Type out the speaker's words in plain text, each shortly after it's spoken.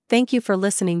Thank you for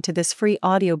listening to this free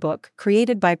audiobook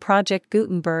created by Project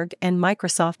Gutenberg and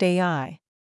Microsoft AI.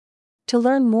 To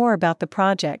learn more about the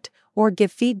project, or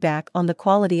give feedback on the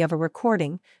quality of a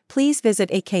recording, please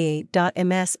visit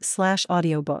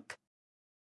aka.ms/audiobook.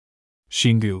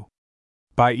 Xingu.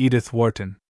 By Edith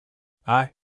Wharton.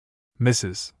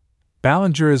 Mrs.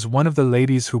 Ballinger is one of the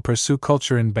ladies who pursue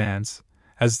culture in bands,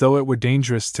 as though it were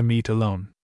dangerous to meet alone.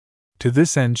 To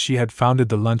this end she had founded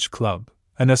the Lunch Club,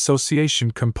 an association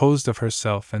composed of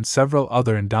herself and several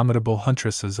other indomitable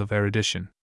huntresses of erudition.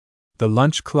 The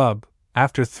Lunch Club,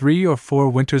 after 3 or 4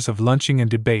 winters of lunching and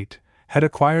debate, had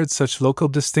acquired such local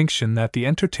distinction that the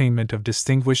entertainment of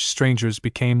distinguished strangers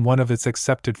became one of its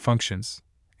accepted functions,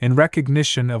 in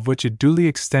recognition of which it duly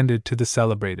extended to the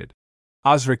celebrated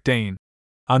Osric Dane,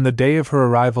 on the day of her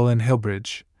arrival in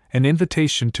Hillbridge, an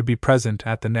invitation to be present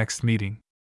at the next meeting.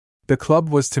 The club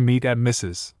was to meet at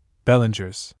Mrs.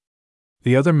 Ballinger's.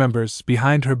 The other members,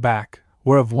 behind her back,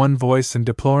 were of one voice in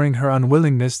deploring her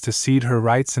unwillingness to cede her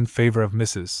rights in favor of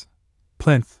Mrs.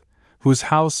 Plinth, whose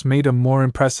house made a more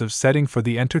impressive setting for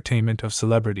the entertainment of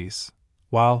celebrities,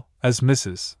 while, as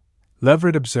Mrs.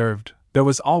 Leverett observed, there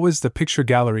was always the picture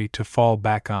gallery to fall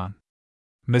back on.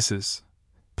 Mrs.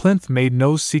 Plinth made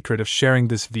no secret of sharing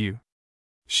this view.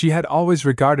 She had always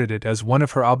regarded it as one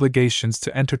of her obligations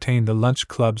to entertain the Lunch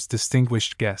Club's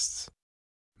distinguished guests.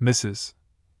 Mrs.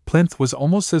 Plinth was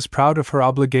almost as proud of her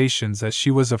obligations as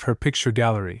she was of her picture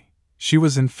gallery. She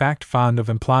was in fact fond of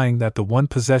implying that the one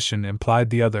possession implied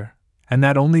the other, and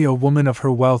that only a woman of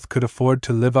her wealth could afford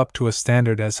to live up to a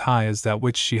standard as high as that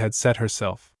which she had set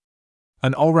herself.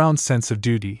 An all-round sense of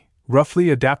duty,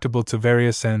 roughly adaptable to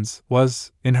various ends,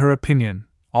 was, in her opinion,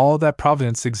 all that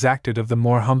Providence exacted of the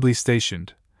more humbly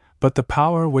stationed, but the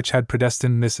power which had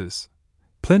predestined Mrs.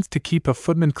 Plinth to keep a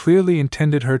footman clearly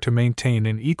intended her to maintain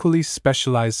an equally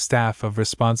specialized staff of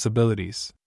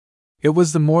responsibilities. It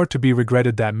was the more to be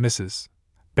regretted that Mrs.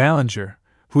 Ballinger,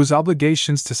 whose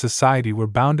obligations to society were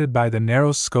bounded by the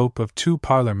narrow scope of 2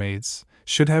 parlour-maids,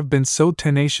 should have been so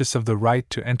tenacious of the right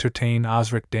to entertain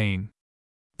Osric Dane.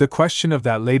 The question of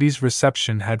that lady's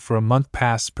reception had for a month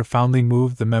past profoundly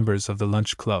moved the members of the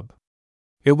Lunch Club.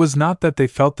 It was not that they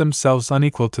felt themselves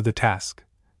unequal to the task,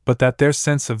 but that their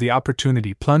sense of the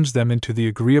opportunity plunged them into the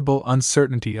agreeable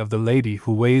uncertainty of the lady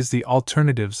who weighs the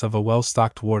alternatives of a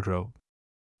well-stocked wardrobe.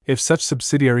 If such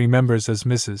subsidiary members as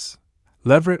Mrs.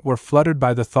 Leverett were fluttered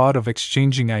by the thought of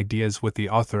exchanging ideas with the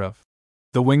author of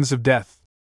The Wings of Death,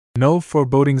 no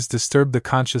forebodings disturbed the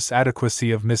conscious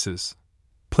adequacy of Mrs.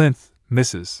 Plinth,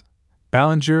 Mrs.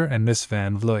 Ballinger, and Miss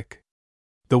Van Vluyck.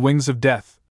 The Wings of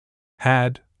Death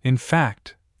had, in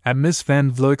fact, at Miss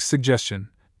Van Vluyck's suggestion,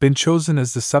 been chosen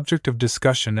as the subject of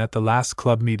discussion at the last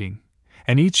club meeting,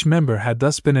 and each member had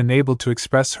thus been enabled to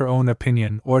express her own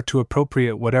opinion or to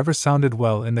appropriate whatever sounded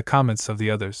well in the comments of the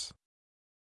others.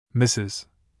 Mrs.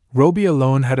 Roby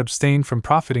alone had abstained from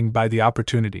profiting by the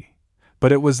opportunity,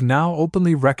 but it was now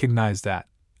openly recognized that,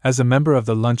 as a member of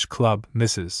the Lunch Club,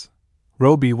 Mrs.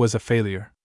 Roby was a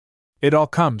failure. It all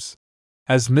comes,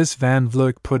 as Miss Van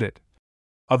Vluyck put it,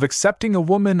 of accepting a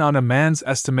woman on a man's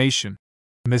estimation.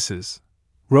 Mrs.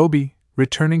 Roby,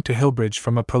 returning to Hillbridge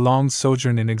from a prolonged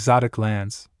sojourn in exotic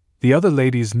lands, the other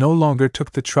ladies no longer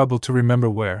took the trouble to remember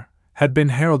where, had been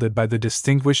heralded by the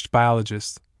distinguished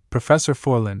biologist, Professor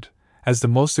Foreland, as the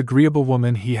most agreeable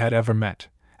woman he had ever met,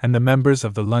 and the members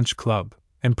of the Lunch Club,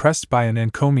 impressed by an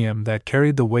encomium that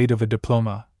carried the weight of a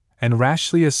diploma, and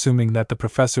rashly assuming that the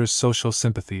professor's social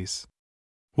sympathies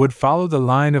would follow the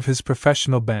line of his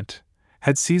professional bent,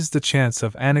 had seized the chance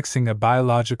of annexing a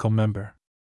biological member.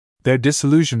 Their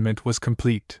disillusionment was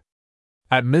complete.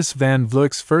 At Miss Van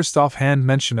Vluyck's first offhand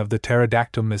mention of the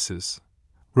pterodactyl, Mrs.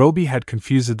 Roby had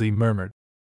confusedly murmured,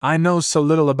 "I know so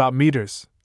little about meters,"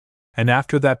 and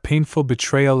after that painful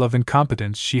betrayal of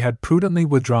incompetence she had prudently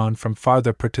withdrawn from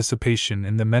farther participation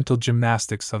in the mental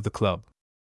gymnastics of the club.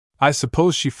 "I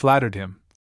suppose she flattered him,"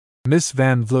 Miss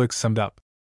Van Vluyck summed up.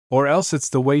 "Or else it's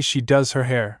the way she does her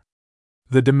hair."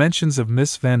 The dimensions of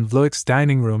Miss Van Vluyck's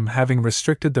dining room having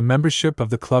restricted the membership of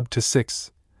the club to 6,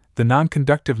 the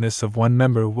non-conductiveness of one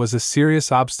member was a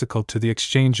serious obstacle to the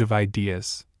exchange of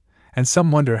ideas, and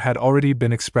some wonder had already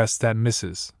been expressed that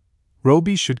Mrs.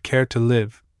 Roby should care to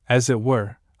live, as it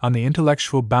were, on the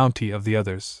intellectual bounty of the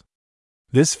others.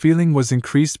 This feeling was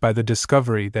increased by the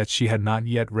discovery that she had not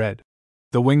yet read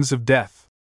The Wings of Death.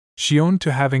 She owned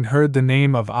to having heard the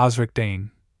name of Osric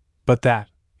Dane, but that,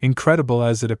 incredible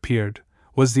as it appeared,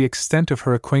 was the extent of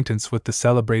her acquaintance with the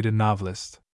celebrated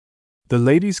novelist. The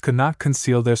ladies could not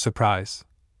conceal their surprise,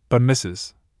 but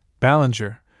Mrs.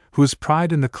 Ballinger, whose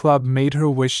pride in the club made her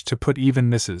wish to put even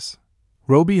Mrs.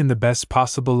 Roby in the best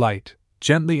possible light,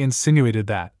 gently insinuated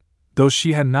that, though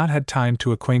she had not had time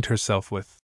to acquaint herself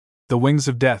with The Wings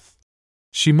of Death,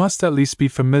 she must at least be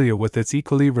familiar with its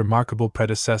equally remarkable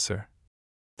predecessor,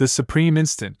 The Supreme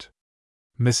Instant.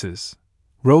 Mrs.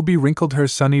 Roby wrinkled her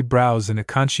sunny brows in a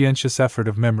conscientious effort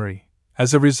of memory,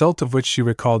 as a result of which she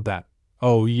recalled that,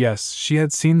 oh yes, she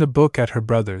had seen the book at her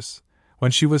brother's,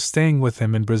 when she was staying with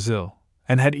him in Brazil,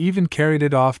 and had even carried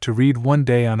it off to read one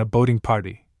day on a boating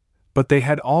party. But they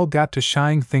had all got to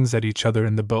shying things at each other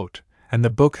in the boat, and the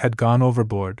book had gone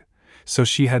overboard, so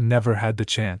she had never had the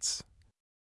chance.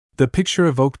 The picture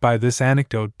evoked by this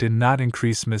anecdote did not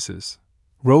increase Mrs.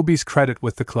 Roby's credit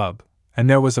with the club, and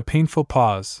there was a painful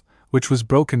pause, which was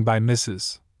broken by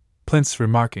Mrs. Plinth's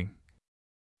remarking,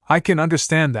 "I can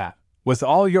understand that, with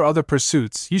all your other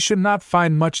pursuits, you should not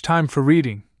find much time for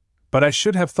reading, but I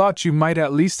should have thought you might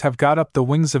at least have got up The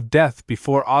Wings of Death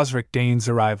before Osric Dane's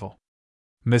arrival."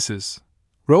 Mrs.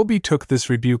 Roby took this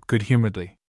rebuke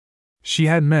good-humoredly. She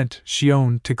had meant, she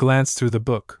owned, to glance through the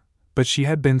book, but she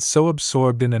had been so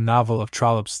absorbed in a novel of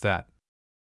Trollope's that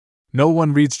 "No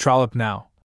one reads Trollope now,"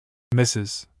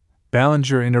 Mrs.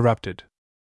 Ballinger interrupted.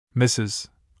 Mrs.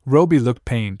 Roby looked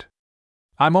pained.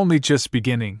 "I'm only just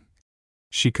beginning,"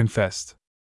 she confessed.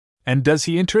 "And does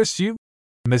he interest you?"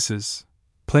 Mrs.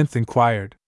 Plinth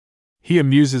inquired. "He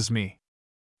amuses me."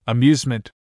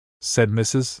 "Amusement," said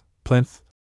Mrs. Plinth,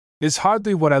 "is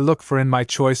hardly what I look for in my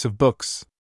choice of books."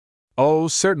 "Oh,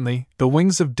 certainly, The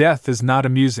Wings of Death is not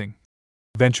amusing,"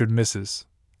 ventured Mrs.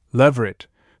 Leverett,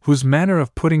 whose manner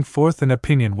of putting forth an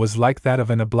opinion was like that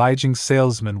of an obliging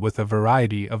salesman with a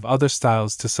variety of other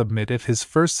styles to submit if his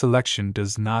first selection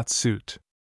does not suit.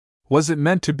 "Was it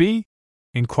meant to be?"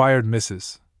 inquired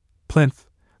Mrs. Plinth,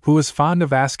 who was fond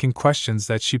of asking questions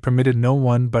that she permitted no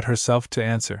one but herself to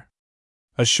answer.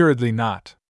 "Assuredly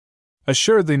not."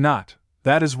 "Assuredly not,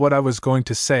 that is what I was going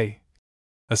to say,"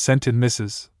 assented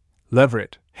Mrs.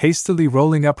 Leverett, hastily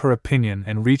rolling up her opinion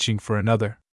and reaching for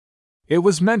another. "It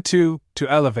was meant to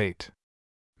elevate."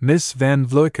 Miss Van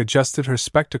Vluyck adjusted her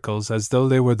spectacles as though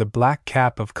they were the black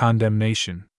cap of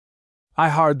condemnation. "I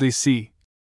hardly see,"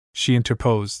 she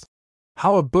interposed,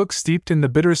 "how a book steeped in the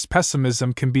bitterest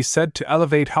pessimism can be said to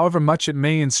elevate however much it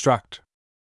may instruct."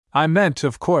 "I meant,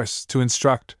 of course, to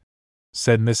instruct,"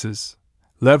 said Mrs.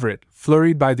 Leverett,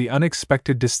 flurried by the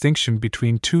unexpected distinction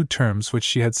between two terms which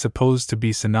she had supposed to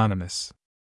be synonymous.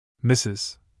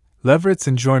 Mrs. Leverett's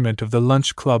enjoyment of the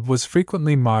lunch club was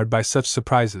frequently marred by such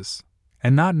surprises,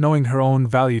 and not knowing her own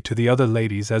value to the other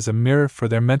ladies as a mirror for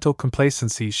their mental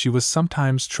complacency, she was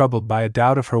sometimes troubled by a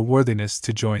doubt of her worthiness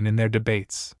to join in their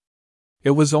debates.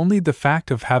 It was only the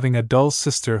fact of having a dull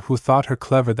sister who thought her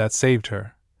clever that saved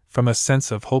her from a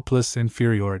sense of hopeless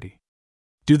inferiority.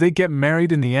 "Do they get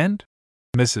married in the end?"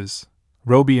 Mrs.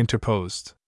 Roby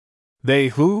interposed. "They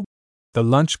who?" the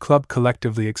lunch club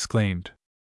collectively exclaimed.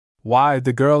 "Why,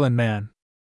 the girl and man."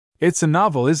 "It's a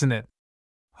novel, isn't it?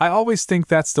 I always think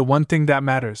that's the one thing that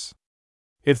matters.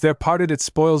 If they're parted, it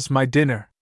spoils my dinner."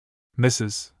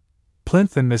 Mrs.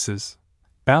 Plinth and Mrs.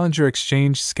 Ballinger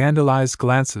exchanged scandalized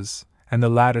glances, and the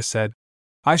latter said,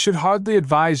 "I should hardly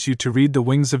advise you to read The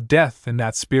Wings of Death in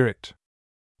that spirit.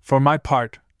 For my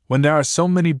part, when there are so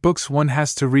many books one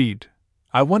has to read,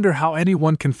 I wonder how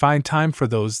anyone can find time for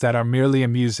those that are merely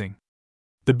amusing.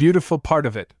 The beautiful part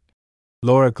of it,"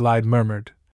 Laura Glyde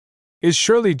murmured, "is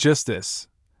surely just this,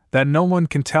 that no one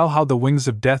can tell how The Wings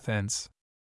of Death ends.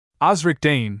 Osric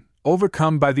Dane,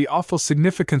 overcome by the awful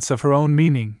significance of her own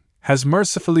meaning, has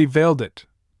mercifully veiled it,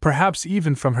 perhaps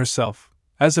even from herself,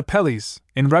 as Apelles,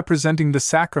 in representing the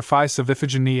sacrifice of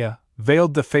Iphigenia,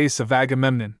 veiled the face of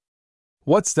Agamemnon."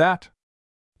 "What's that?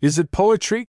 Is it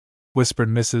poetry?" whispered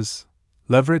Mrs.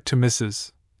 Leverett to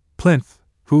Mrs. Plinth,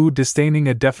 who, disdaining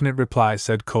a definite reply,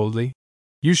 said coldly,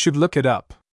 "You should look it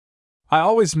up." "I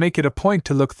always make it a point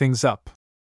to look things up,"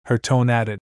 her tone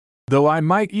added, "though I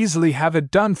might easily have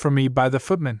it done for me by the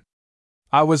footman.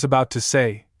 I was about to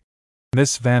say,"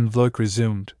 Miss Van Vluyck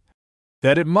resumed,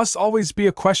 "that it must always be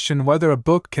a question whether a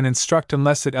book can instruct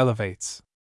unless it elevates."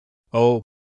 "Oh,"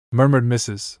 murmured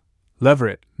Mrs.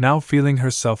 Leverett, now feeling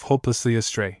herself hopelessly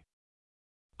astray.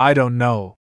 "I don't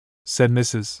know," said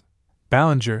Mrs.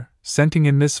 Ballinger, scenting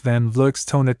in Miss Van Vluyck's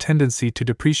tone a tendency to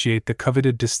depreciate the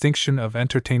coveted distinction of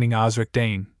entertaining Osric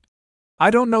Dane. "I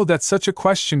don't know that such a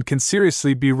question can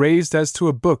seriously be raised as to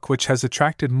a book which has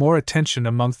attracted more attention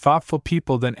among thoughtful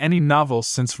people than any novel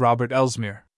since Robert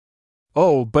Elsmere."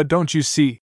 "Oh, but don't you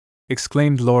see,"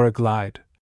 exclaimed Laura Glyde,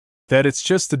 "that it's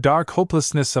just the dark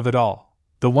hopelessness of it all,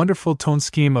 the wonderful tone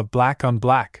scheme of black on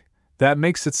black, that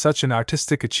makes it such an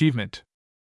artistic achievement.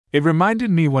 It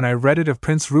reminded me when I read it of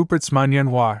Prince Rupert's Magnon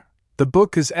Noir. The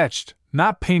book is etched,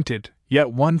 not painted, yet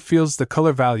one feels the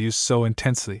color values so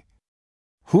intensely.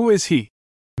 Who is he?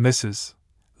 Mrs.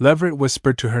 Leverett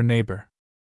whispered to her neighbor.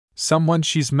 Someone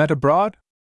she's met abroad?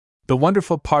 The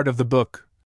wonderful part of the book,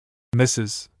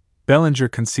 Mrs. Bellinger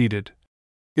conceded,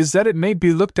 is that it may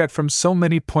be looked at from so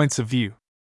many points of view.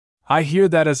 I hear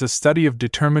that as a study of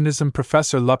determinism,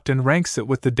 Professor Lupton ranks it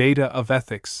with the data of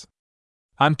ethics.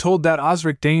 I'm told that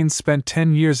Osric Dane spent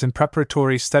 10 years in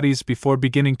preparatory studies before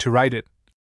beginning to write it,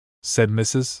 said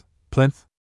Mrs. Plinth.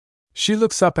 She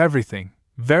looks up everything,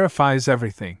 verifies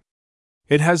everything.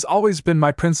 It has always been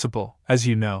my principle, as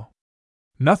you know.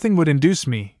 Nothing would induce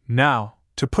me, now,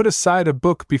 to put aside a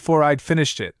book before I'd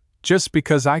finished it, just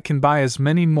because I can buy as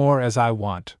many more as I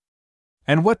want.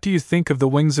 And what do you think of The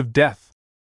Wings of Death?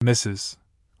 Mrs.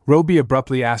 Roby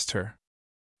abruptly asked her.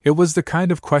 It was the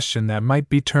kind of question that might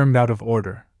be termed out of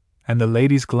order, and the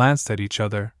ladies glanced at each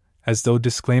other, as though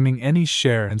disclaiming any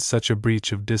share in such a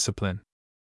breach of discipline.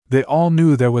 They all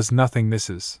knew there was nothing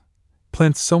Mrs.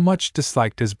 Plinth so much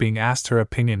disliked as being asked her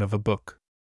opinion of a book.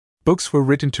 Books were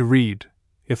written to read.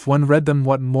 If one read them,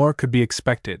 what more could be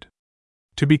expected?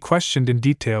 To be questioned in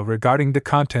detail regarding the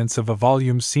contents of a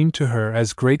volume seemed to her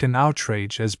as great an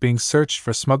outrage as being searched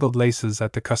for smuggled laces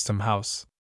at the custom house.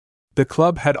 The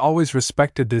club had always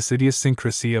respected this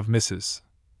idiosyncrasy of Mrs.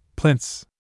 Plinth's.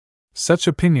 Such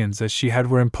opinions as she had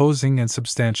were imposing and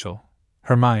substantial.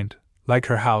 Her mind, like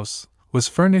her house, was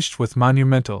furnished with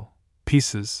monumental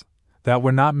pieces that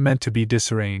were not meant to be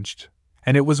disarranged,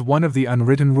 and it was one of the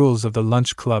unwritten rules of the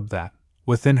Lunch Club that,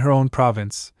 within her own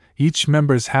province, each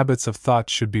member's habits of thought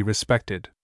should be respected.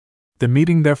 The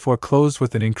meeting therefore closed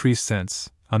with an increased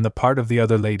sense, on the part of the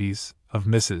other ladies, of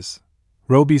Mrs.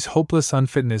 Roby's hopeless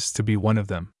unfitness to be one of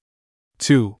them.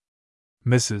 2.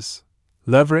 Mrs.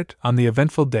 Leverett, on the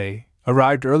eventful day,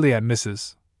 arrived early at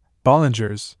Mrs.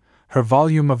 Bollinger's, her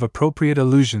volume of appropriate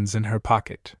allusions in her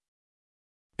pocket.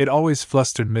 It always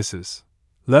flustered Mrs.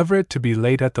 Leverett to be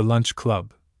late at the Lunch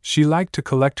Club. She liked to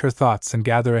collect her thoughts and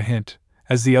gather a hint,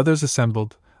 as the others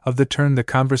assembled, of the turn the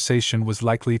conversation was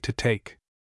likely to take.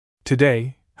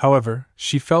 Today, however,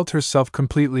 she felt herself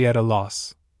completely at a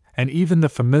loss, and even the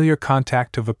familiar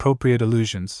contact of appropriate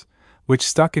allusions, which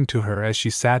stuck into her as she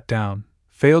sat down,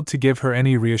 failed to give her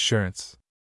any reassurance.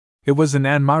 It was an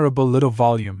admirable little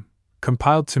volume,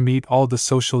 compiled to meet all the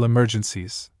social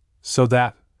emergencies, so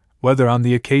that, whether on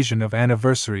the occasion of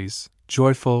anniversaries,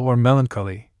 joyful or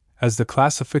melancholy, as the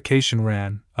classification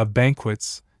ran, of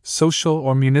banquets, social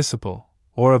or municipal,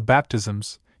 or of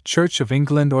baptisms, Church of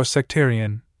England or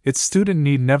sectarian, its student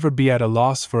need never be at a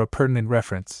loss for a pertinent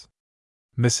reference.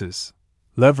 Mrs.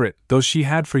 Leverett, though she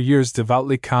had for years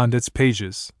devoutly conned its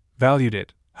pages, valued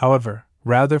it, however,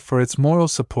 rather for its moral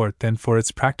support than for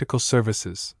its practical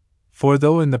services, for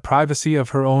though in the privacy of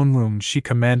her own room she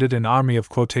commanded an army of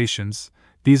quotations,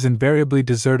 these invariably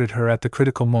deserted her at the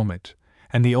critical moment,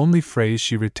 and the only phrase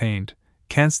she retained,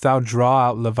 "Canst thou draw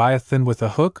out Leviathan with a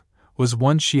hook?" was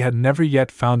one she had never yet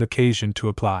found occasion to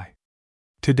apply.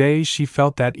 Today she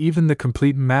felt that even the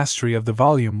complete mastery of the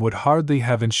volume would hardly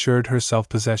have ensured her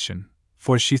self-possession,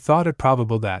 for she thought it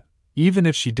probable that, even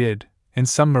if she did, in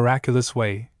some miraculous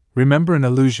way, remember an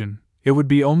allusion, it would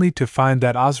be only to find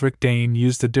that Osric Dane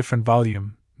used a different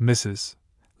volume. Mrs.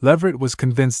 Leverett was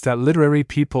convinced that literary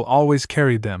people always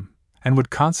carried them, and would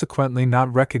consequently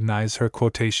not recognize her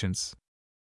quotations.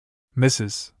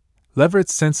 Mrs.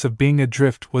 Leverett's sense of being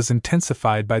adrift was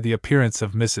intensified by the appearance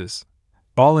of Mrs.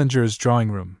 Bollinger's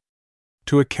drawing-room.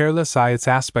 To a careless eye its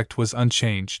aspect was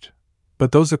unchanged,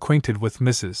 but those acquainted with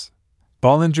Mrs.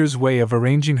 Bollinger's way of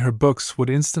arranging her books would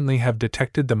instantly have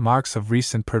detected the marks of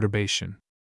recent perturbation.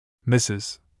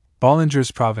 Mrs.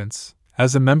 Bollinger's province,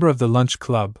 as a member of the Lunch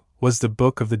Club, was the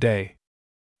book of the day.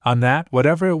 On that,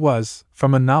 whatever it was,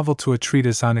 from a novel to a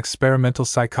treatise on experimental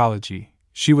psychology,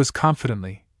 she was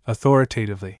confidently,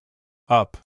 authoritatively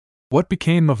up. What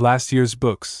became of last year's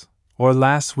books, or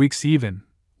last week's even,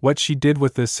 what she did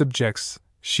with the subjects,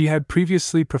 she had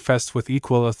previously professed with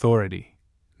equal authority.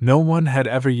 No one had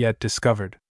ever yet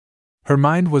discovered. Her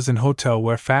mind was an hotel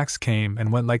where facts came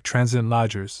and went like transient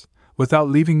lodgers, without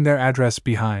leaving their address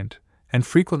behind, and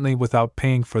frequently without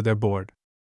paying for their board.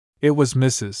 It was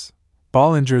Mrs.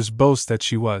 Bollinger's boast that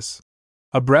she was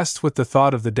abreast with the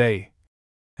thought of the day,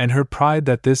 and her pride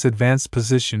that this advanced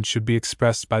position should be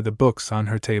expressed by the books on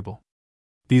her table.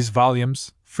 These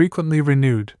volumes, frequently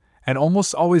renewed, and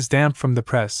almost always damp from the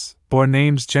press, bore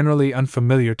names generally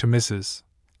unfamiliar to Mrs.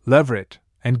 Leverett,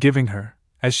 and giving her,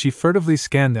 as she furtively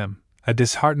scanned them, a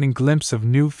disheartening glimpse of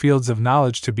new fields of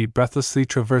knowledge to be breathlessly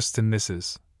traversed in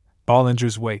Mrs.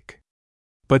 Bollinger's wake.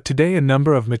 But today a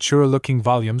number of mature-looking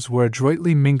volumes were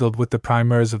adroitly mingled with the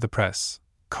primers of the press,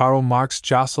 Karl Marx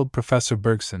jostled Professor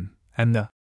Bergson, and the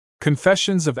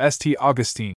Confessions of St.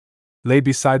 Augustine lay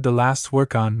beside the last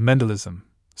work on Mendelism,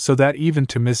 so that even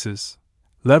to Mrs.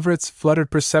 Leverett's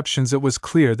fluttered perceptions it was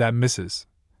clear that Mrs.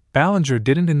 Ballinger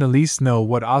didn't in the least know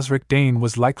what Osric Dane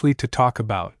was likely to talk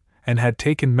about, and had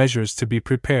taken measures to be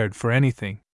prepared for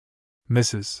anything.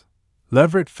 Mrs.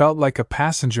 Leverett felt like a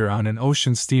passenger on an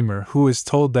ocean steamer who is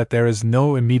told that there is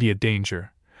no immediate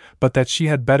danger, but that she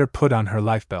had better put on her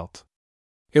lifebelt.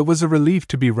 It was a relief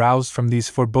to be roused from these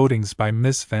forebodings by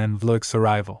Miss Van Vluyck's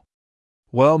arrival.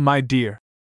 "Well, my dear,"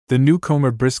 the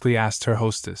newcomer briskly asked her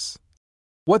hostess,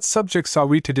 "what subjects are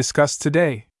we to discuss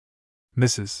today?"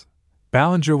 Mrs.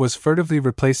 Ballinger was furtively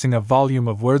replacing a volume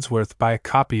of Wordsworth by a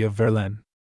copy of Verlaine.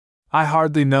 "I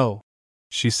hardly know,"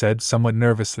 she said somewhat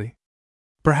nervously.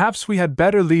 "Perhaps we had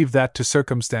better leave that to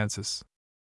circumstances."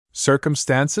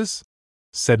 "Circumstances?"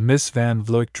 said Miss Van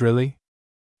Vluyck drily.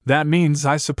 "That means,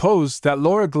 I suppose, that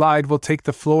Laura Glyde will take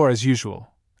the floor as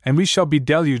usual, and we shall be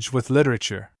deluged with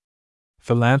literature."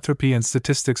 Philanthropy and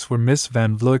statistics were Miss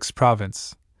Van Vluyck's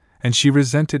province, and she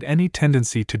resented any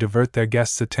tendency to divert their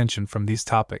guests' attention from these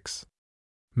topics.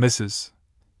 Mrs.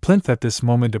 Plinth at this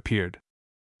moment appeared.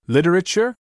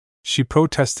 "Literature?" she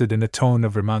protested in a tone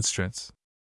of remonstrance.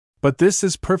 "But this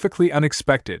is perfectly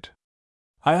unexpected.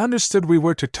 I understood we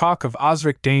were to talk of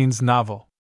Osric Dane's novel."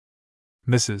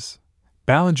 Mrs.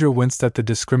 Ballinger winced at the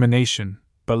discrimination,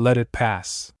 but let it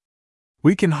pass.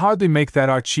 "We can hardly make that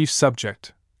our chief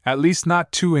subject, at least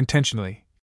not too intentionally,"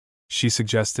 she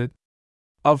suggested.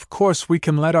 "Of course we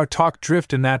can let our talk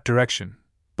drift in that direction,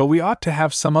 but we ought to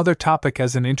have some other topic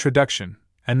as an introduction,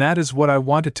 and that is what I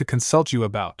wanted to consult you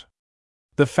about.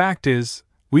 The fact is,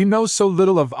 we know so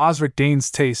little of Osric Dane's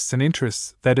tastes and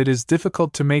interests that it is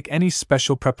difficult to make any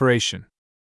special preparation."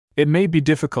 "It may be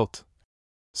difficult,"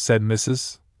 said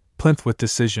Mrs. Plinth with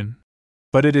decision,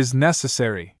 "but it is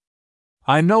necessary.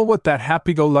 I know what that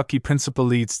happy-go-lucky principle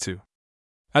leads to.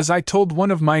 As I told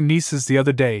one of my nieces the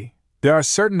other day, there are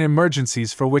certain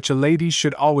emergencies for which a lady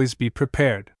should always be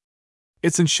prepared.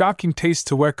 It's in shocking taste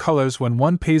to wear colors when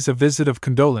one pays a visit of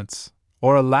condolence,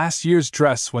 or a last year's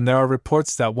dress when there are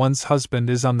reports that one's husband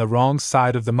is on the wrong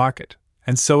side of the market,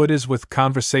 and so it is with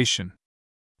conversation.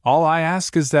 All I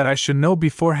ask is that I should know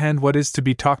beforehand what is to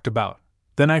be talked about,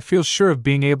 then I feel sure of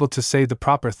being able to say the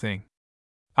proper thing."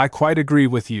 "I quite agree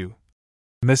with you,"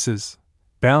 Mrs.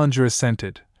 Ballinger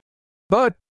assented.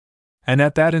 "But—" And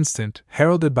at that instant,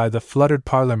 heralded by the fluttered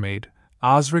parlour-maid,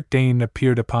 Osric Dane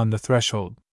appeared upon the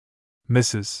threshold.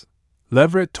 Mrs.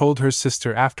 Leverett told her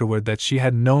sister afterward that she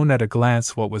had known at a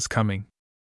glance what was coming.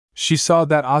 She saw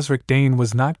that Osric Dane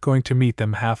was not going to meet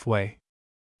them halfway.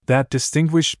 That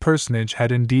distinguished personage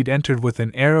had indeed entered with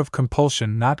an air of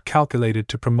compulsion not calculated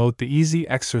to promote the easy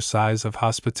exercise of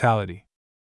hospitality.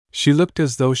 She looked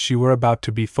as though she were about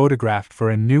to be photographed for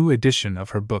a new edition of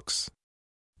her books.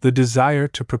 The desire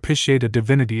to propitiate a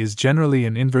divinity is generally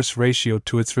in inverse ratio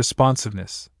to its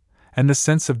responsiveness, and the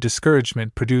sense of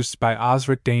discouragement produced by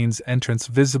Osric Dane's entrance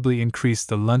visibly increased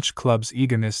the lunch club's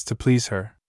eagerness to please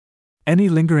her. Any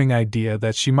lingering idea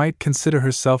that she might consider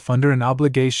herself under an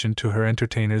obligation to her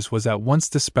entertainers was at once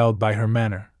dispelled by her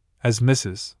manner. As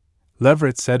Mrs.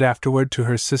 Leverett said afterward to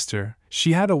her sister,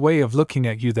 she had a way of looking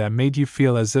at you that made you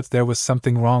feel as if there was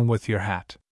something wrong with your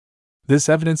hat. This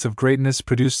evidence of greatness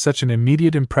produced such an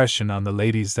immediate impression on the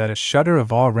ladies that a shudder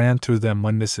of awe ran through them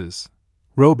when Mrs.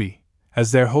 Roby,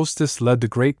 as their hostess led the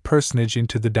great personage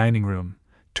into the dining room,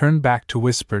 turned back to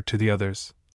whisper to the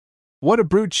others, "What a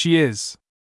brute she is!"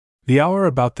 The hour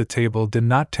about the table did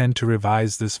not tend to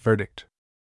revise this verdict.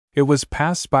 It was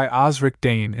passed by Osric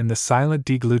Dane in the silent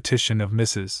deglutition of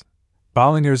Mrs.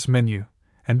 Ballinger's menu,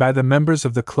 and by the members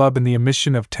of the club in the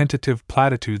emission of tentative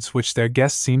platitudes which their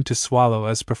guests seemed to swallow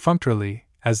as perfunctorily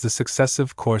as the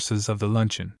successive courses of the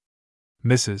luncheon.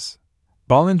 Mrs.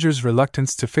 Ballinger's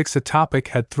reluctance to fix a topic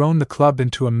had thrown the club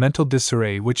into a mental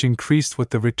disarray which increased with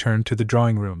the return to the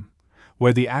drawing-room,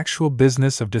 where the actual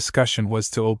business of discussion was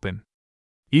to open.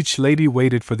 Each lady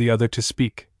waited for the other to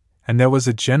speak, and there was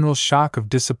a general shock of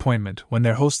disappointment when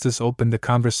their hostess opened the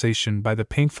conversation by the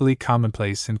painfully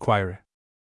commonplace inquiry,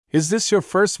 "Is this your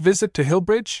first visit to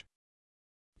Hillbridge?"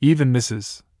 Even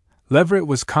Mrs. Leverett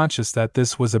was conscious that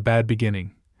this was a bad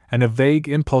beginning, and a vague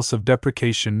impulse of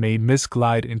deprecation made Miss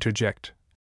Glyde interject.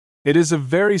 "It is a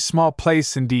very small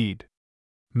place indeed."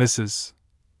 Mrs.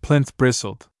 Plinth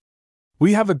bristled.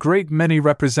 "We have a great many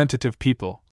representative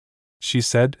people," she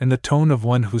said in the tone of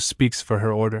one who speaks for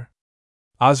her order.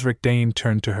 Osric Dane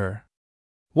turned to her.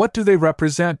 "What do they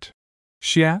represent?"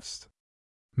 she asked.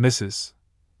 Mrs.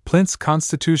 Plinth's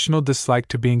constitutional dislike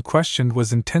to being questioned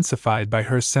was intensified by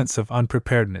her sense of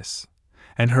unpreparedness,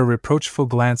 and her reproachful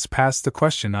glance passed the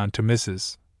question on to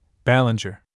Mrs.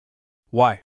 Ballinger.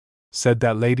 "Why?" said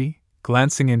that lady,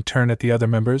 glancing in turn at the other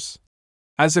members.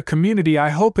 "As a community, I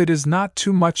hope it is not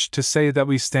too much to say that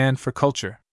we stand for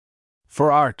culture."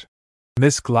 "For art,"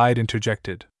 Miss Glyde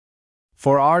interjected.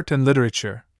 "For art and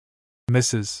literature,"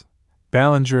 Mrs.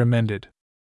 Ballinger amended.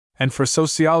 "And for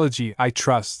sociology, I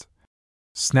trust,"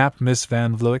 snapped Miss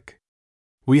Van Vluyck.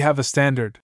 "We have a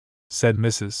standard," said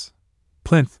Mrs.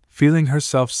 Plinth, feeling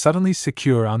herself suddenly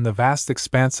secure on the vast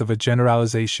expanse of a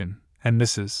generalization, and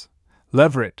Mrs.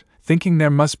 Leverett, thinking there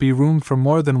must be room for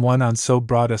more than one on so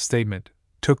broad a statement,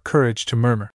 took courage to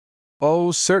murmur,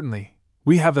 "Oh, certainly,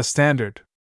 we have a standard.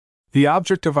 The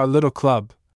object of our little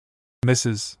club,"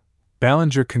 Mrs.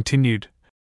 Ballinger continued,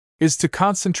 "is to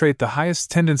concentrate the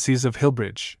highest tendencies of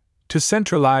Hillbridge, to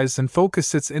centralize and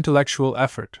focus its intellectual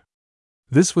effort."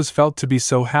 This was felt to be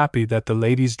so happy that the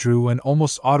ladies drew an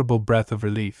almost audible breath of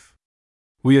relief.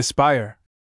 "We aspire,"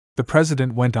 the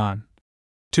president went on,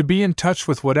 "to be in touch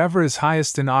with whatever is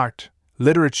highest in art,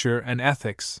 literature, and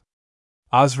ethics."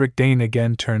 Osric Dane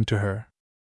again turned to her.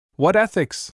 "What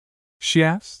ethics?" she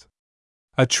asked.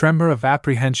 A tremor of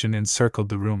apprehension encircled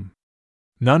the room.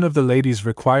 None of the ladies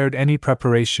required any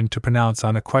preparation to pronounce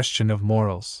on a question of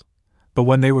morals, but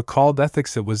when they were called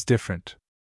ethics it was different.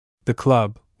 The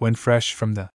club, when fresh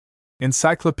from the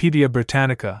Encyclopedia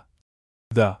Britannica,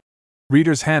 the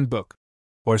Reader's Handbook,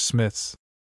 or Smith's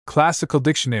Classical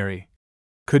Dictionary,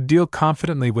 could deal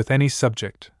confidently with any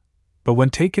subject, but when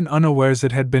taken unawares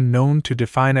it had been known to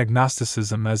define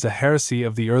agnosticism as a heresy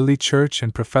of the early church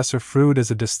and Professor Froude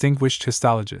as a distinguished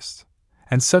histologist,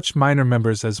 and such minor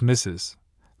members as Mrs.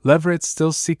 Leverett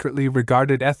still secretly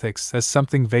regarded ethics as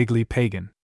something vaguely pagan.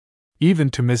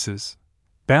 Even to Mrs.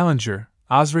 Ballinger,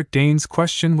 Osric Dane's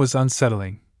question was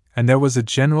unsettling, and there was a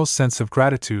general sense of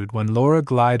gratitude when Laura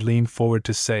Glyde leaned forward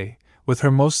to say, with her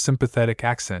most sympathetic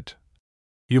accent,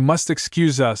 "You must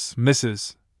excuse us,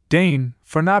 Mrs. Dane,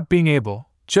 for not being able,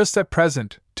 just at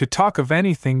present, to talk of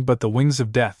anything but the wings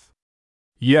of death."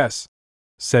 "Yes,"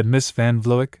 said Miss Van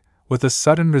Vluyck, with a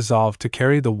sudden resolve to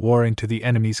carry the war into the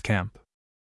enemy's camp.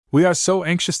 "We are so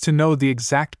anxious to know the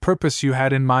exact purpose you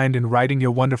had in mind in writing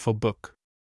your wonderful book."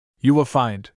 "You will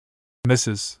find,"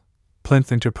 Mrs.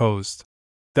 Plinth interposed,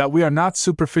 "that we are not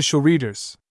superficial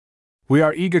readers. We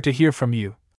are eager to hear from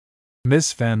you,"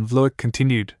 Miss Van Vluyck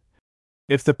continued.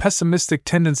 "If the pessimistic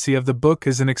tendency of the book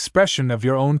is an expression of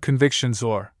your own convictions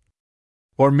or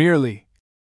merely,"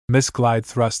 Miss Glyde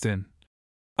thrust in,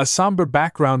 "a somber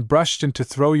background brushed in to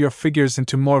throw your figures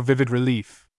into more vivid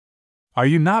relief. Are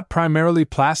you not primarily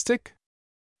plastic?"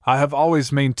 "I have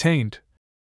always maintained,"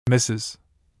 Mrs.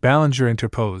 Ballinger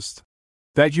interposed,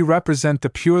 "that you represent the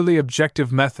purely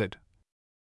objective method."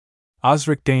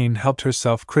 Osric Dane helped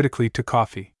herself critically to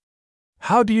coffee.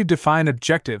 "How do you define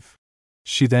objective?"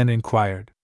 she then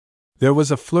inquired. There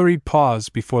was a flurried pause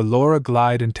before Laura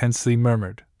Glyde intensely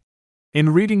murmured,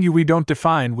 "In reading you we don't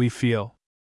define, we feel."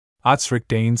 Osric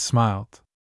Dane smiled.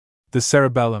 "The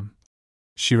cerebellum,"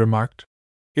 she remarked,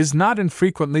 "is not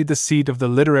infrequently the seat of the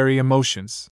literary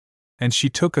emotions," and she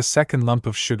took a second lump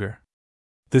of sugar.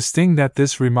 The sting that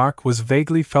this remark was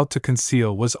vaguely felt to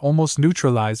conceal was almost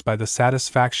neutralized by the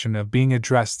satisfaction of being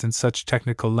addressed in such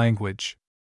technical language.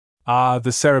 "Ah,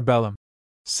 the cerebellum,"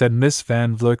 said Miss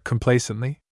Van Vluyck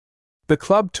complacently. "The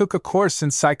club took a course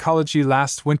in psychology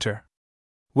last winter."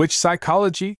 "Which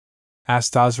psychology?"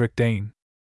 asked Osric Dane.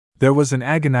 There was an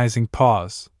agonizing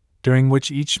pause, during which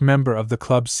each member of the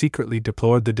club secretly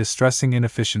deplored the distressing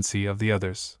inefficiency of the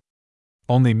others.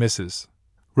 Only Mrs.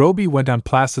 Roby went on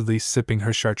placidly sipping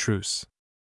her chartreuse.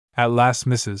 At last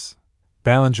Mrs.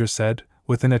 Ballinger said,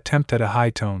 with an attempt at a high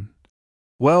tone,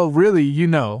 "Well, really, you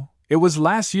know, it was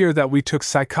last year that we took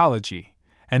psychology,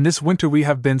 and this winter we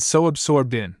have been so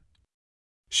absorbed in—"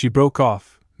 She broke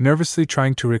off, nervously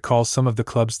trying to recall some of the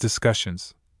club's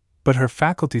discussions, but her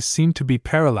faculties seemed to be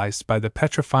paralyzed by the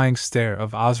petrifying stare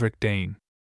of Osric Dane.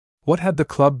 What had the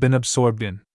club been absorbed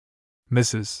in?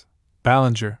 Mrs.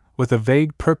 Ballinger, with a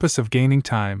vague purpose of gaining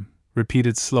time,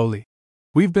 repeated slowly,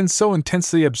 "We've been so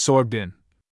intensely absorbed in—"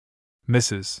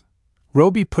 Mrs.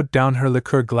 Roby put down her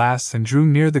liqueur glass and drew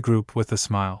near the group with a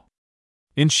smile.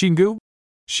 "In Xingu?"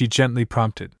 she gently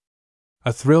prompted.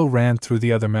 A thrill ran through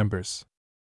the other members.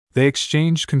 They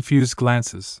exchanged confused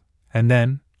glances, and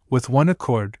then, with one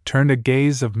accord, turned a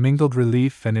gaze of mingled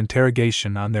relief and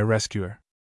interrogation on their rescuer.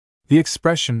 The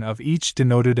expression of each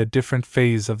denoted a different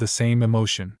phase of the same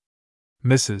emotion.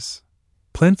 Mrs.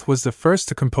 Plinth was the first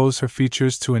to compose her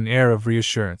features to an air of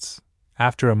reassurance.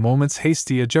 After a moment's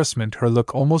hasty adjustment, her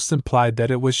look almost implied that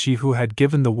it was she who had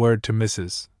given the word to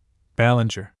Mrs.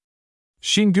 Ballinger.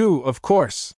 "Xingu, of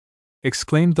course,"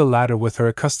 exclaimed the latter with her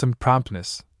accustomed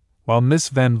promptness, while Miss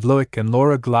Van Vluyck and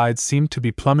Laura Glyde seemed to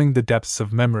be plumbing the depths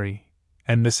of memory,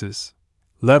 and Mrs.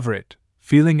 Leverett,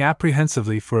 feeling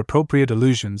apprehensively for appropriate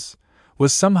allusions,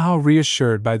 was somehow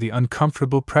reassured by the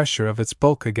uncomfortable pressure of its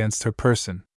bulk against her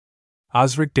person.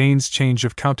 Osric Dane's change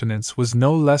of countenance was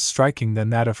no less striking than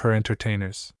that of her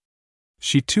entertainers.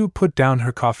 She too put down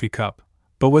her coffee cup,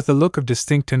 but with a look of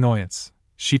distinct annoyance.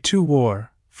 She too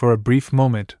wore, for a brief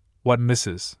moment, what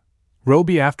Mrs.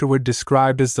 Roby afterward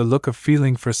described as the look of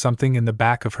feeling for something in the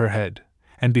back of her head,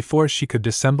 and before she could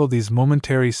dissemble these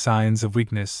momentary signs of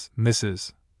weakness,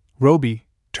 Mrs. Roby,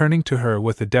 turning to her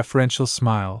with a deferential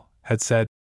smile, had said,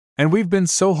 "And we've been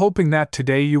so hoping that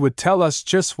today you would tell us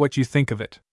just what you think of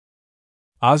it."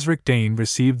 Osric Dane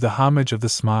received the homage of the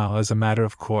smile as a matter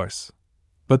of course,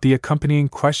 but the accompanying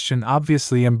question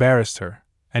obviously embarrassed her,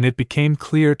 and it became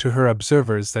clear to her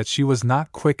observers that she was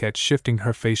not quick at shifting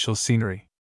her facial scenery.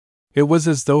 It was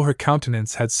as though her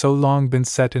countenance had so long been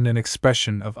set in an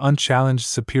expression of unchallenged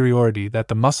superiority that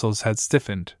the muscles had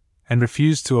stiffened, and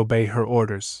refused to obey her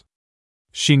orders.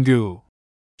 "Xingu,"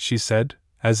 she said,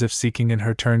 as if seeking in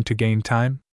her turn to gain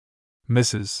time.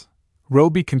 Mrs.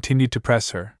 Roby continued to press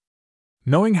her.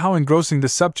 "Knowing how engrossing the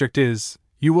subject is,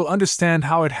 you will understand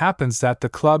how it happens that the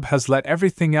club has let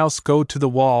everything else go to the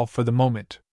wall for the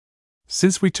moment.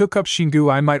 Since we took up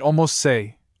Xingu, I might almost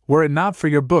say, were it not for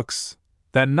your books,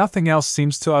 that nothing else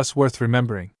seems to us worth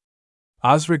remembering."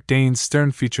 Osric Dane's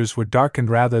stern features were darkened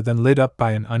rather than lit up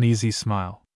by an uneasy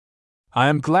smile. "I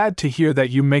am glad to hear that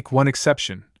you make one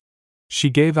exception," she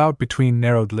gave out between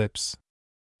narrowed lips.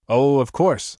 "Oh, of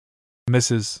course,"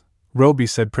 Mrs. Roby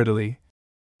said prettily.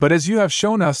 "But as you have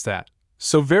shown us that,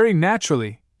 so very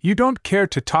naturally, you don't care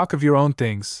to talk of your own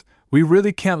things, we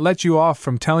really can't let you off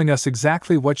from telling us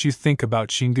exactly what you think about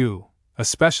Xingu,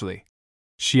 especially,"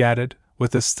 she added,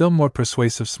 with a still more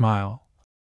persuasive smile,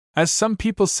 "as some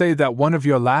people say that one of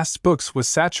your last books was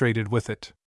saturated with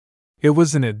it." It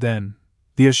was in it, then.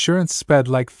 The assurance sped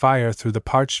like fire through the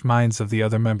parched minds of the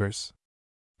other members.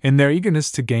 In their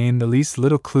eagerness to gain the least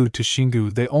little clue to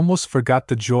Xingu, they almost forgot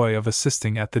the joy of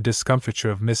assisting at the discomfiture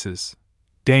of Mrs.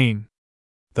 Dane.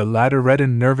 The latter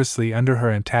reddened nervously under her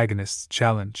antagonist's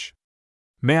challenge.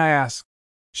 "May I ask,"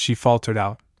 she faltered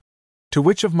out, "to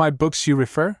which of my books you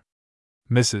refer?"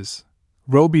 Mrs.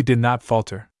 Roby did not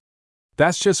falter.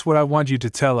 "That's just what I want you to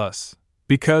tell us,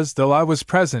 because, though I was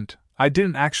present, I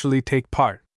didn't actually take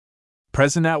part."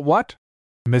 "Present at what?"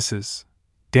 Mrs.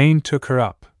 Dane took her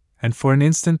up, and for an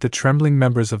instant the trembling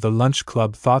members of the lunch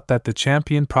club thought that the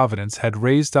champion Providence had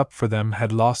raised up for them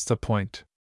had lost a point.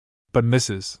 But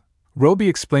Mrs. Roby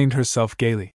explained herself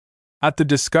gaily. "At the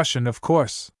discussion, of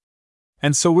course.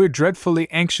 And so we're dreadfully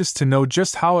anxious to know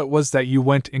just how it was that you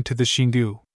went into the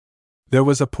Xingu." There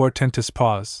was a portentous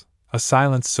pause, a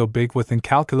silence so big with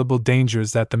incalculable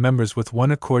dangers that the members with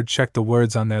one accord checked the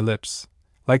words on their lips,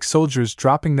 like soldiers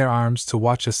dropping their arms to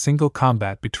watch a single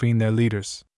combat between their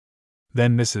leaders.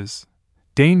 Then Mrs.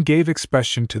 Dane gave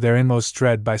expression to their inmost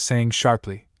dread by saying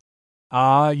sharply,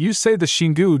 "Ah, you say the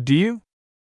Xingu, do you?"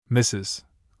 Mrs.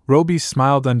 Roby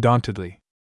smiled undauntedly.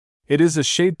 "It is a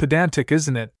shade pedantic,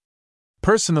 isn't it?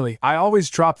 Personally, I always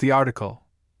drop the article,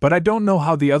 but I don't know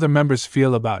how the other members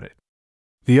feel about it."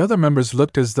 The other members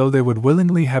looked as though they would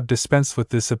willingly have dispensed with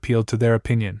this appeal to their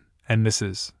opinion, and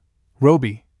Mrs.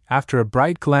 Roby, after a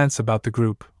bright glance about the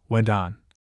group, went on.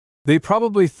 "They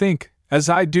probably think, as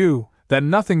I do, that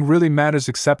nothing really matters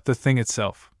except the thing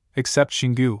itself, except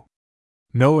Xingu."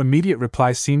 No immediate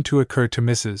reply seemed to occur to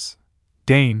Mrs.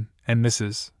 Dane, and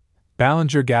Mrs.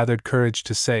 Ballinger gathered courage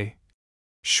to say,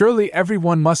 "Surely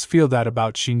everyone must feel that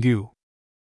about Xingu."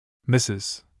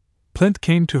 Mrs. Plint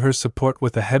came to her support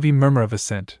with a heavy murmur of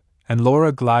assent, and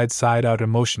Laura Glyde sighed out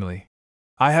emotionally.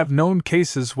 "I have known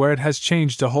cases where it has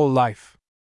changed a whole life.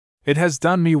 It has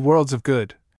done me worlds of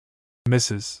good."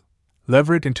 Mrs.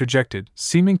 Leverett interjected,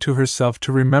 seeming to herself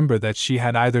to remember that she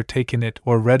had either taken it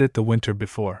or read it the winter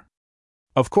before.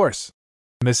 "Of course,"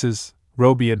 Mrs.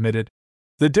 Roby admitted,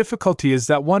 "the difficulty is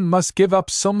that one must give up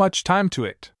so much time to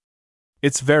it.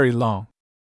 It's very long."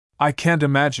 "I can't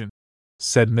imagine,"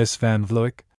 said Miss Van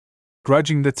Vluyck,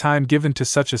 "grudging the time given to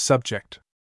such a subject.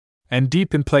 And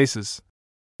deep in places,"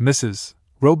 Mrs.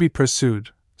 Roby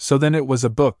pursued, "so then it was a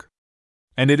book.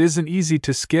 And it isn't easy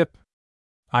to skip."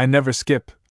 "I never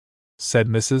skip," said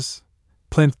Mrs.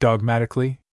 Plint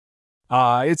dogmatically.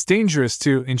 "Ah, it's dangerous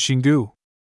too, in Xingu.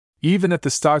 Even at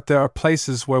the start there are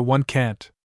places where one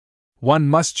can't. One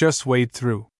must just wade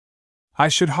through." "I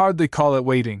should hardly call it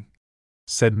wading,"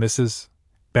 said Mrs.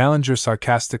 Ballinger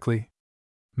sarcastically.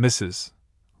 Mrs.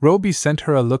 Roby sent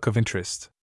her a look of interest.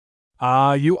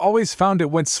 "Ah, you always found it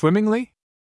went swimmingly?"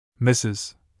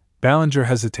 Mrs. Ballinger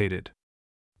hesitated.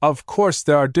 Of course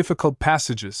there are difficult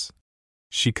passages,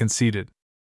 she conceded.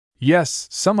 Yes,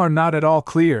 some are not at all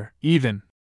clear, even,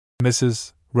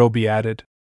 Mrs. Roby added,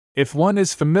 if one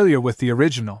is familiar with the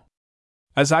original.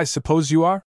 As I suppose you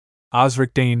are?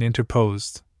 Osric Dane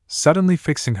interposed, suddenly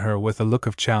fixing her with a look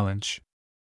of challenge.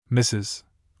 Mrs.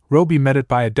 Roby met it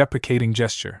by a deprecating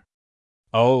gesture.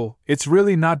 Oh, it's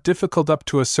really not difficult up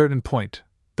to a certain point,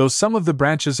 though some of the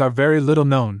branches are very little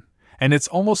known, and it's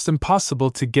almost impossible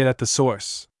to get at the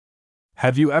source.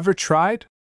 Have you ever tried?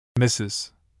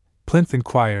 Mrs. Plinth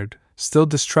inquired, still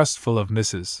distrustful of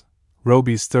Mrs.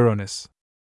 Roby's thoroughness.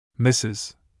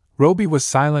 Mrs. Roby was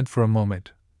silent for a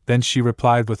moment, then she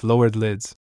replied with lowered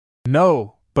lids.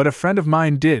 No, but a friend of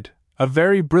mine did, a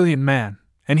very brilliant man,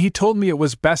 and he told me it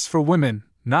was best for women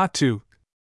not to.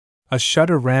 A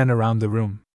shudder ran around the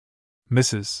room.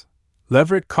 Mrs.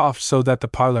 Leverett coughed so that the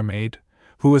parlor maid,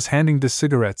 who was handing the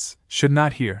cigarettes, should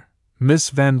not hear. Miss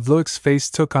Van Vluyck's face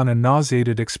took on a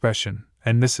nauseated expression,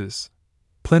 and Mrs.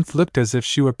 Plinth looked as if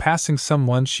she were passing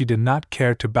someone she did not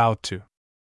care to bow to.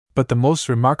 But the most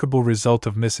remarkable result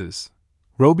of Mrs.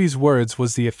 Roby's words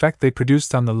was the effect they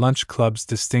produced on the lunch club's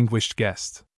distinguished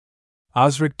guest.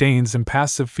 Osric Dane's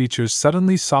impassive features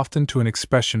suddenly softened to an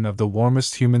expression of the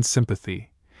warmest human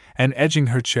sympathy, and edging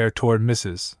her chair toward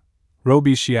Mrs.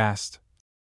 Roby, she asked,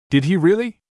 Did he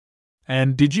really?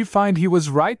 And did you find he was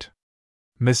right?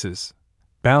 Mrs.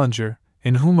 Ballinger,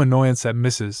 in whom annoyance at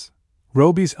Mrs.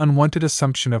 Roby's unwanted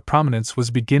assumption of prominence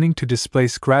was beginning to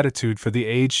displace gratitude for the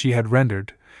aid she had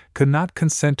rendered, could not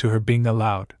consent to her being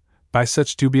allowed, by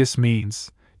such dubious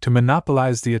means, to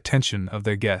monopolize the attention of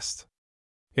their guest.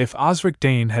 If Osric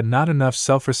Dane had not enough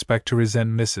self-respect to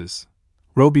resent Mrs.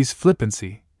 Roby's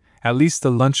flippancy, at least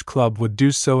the lunch club would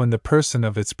do so in the person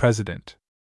of its president.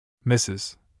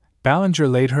 Mrs. Ballinger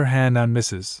laid her hand on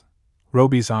Mrs.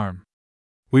 Roby's arm.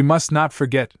 We must not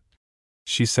forget,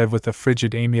 she said with a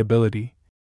frigid amiability,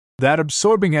 that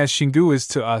absorbing as Xingu is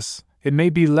to us, it may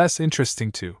be less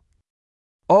interesting to.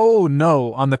 Oh,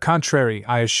 no, on the contrary,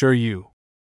 I assure you,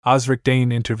 Osric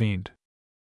Dane intervened.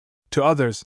 To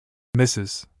others,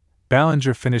 Mrs.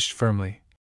 Ballinger finished firmly.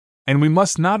 And we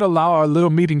must not allow our little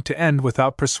meeting to end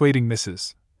without persuading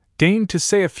Mrs. Dane to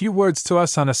say a few words to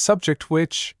us on a subject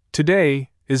which, today,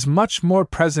 is much more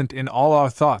present in all our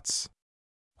thoughts.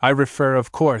 I refer,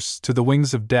 of course, to the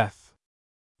wings of death.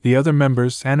 The other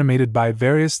members, animated by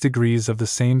various degrees of the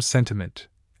same sentiment,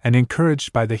 and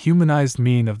encouraged by the humanized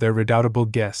mien of their redoubtable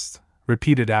guest,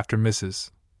 repeated after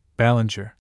Mrs.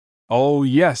 Ballinger. Oh,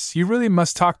 yes, you really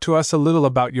must talk to us a little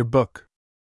about your book.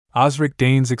 Osric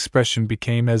Dane's expression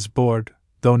became as bored,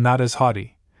 though not as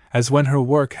haughty, as when her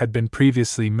work had been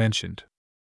previously mentioned.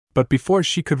 But before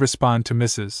she could respond to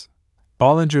Mrs.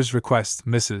 Ballinger's request,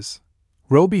 Mrs.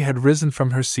 Roby had risen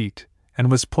from her seat, and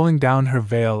was pulling down her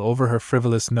veil over her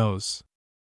frivolous nose.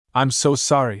 I'm so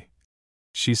sorry,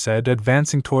 she said,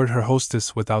 advancing toward her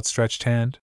hostess with outstretched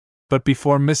hand. But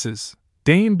before Mrs.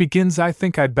 Dane begins, I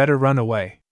think I'd better run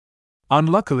away.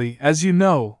 Unluckily, as you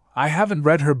know, I haven't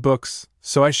read her books,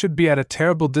 so I should be at a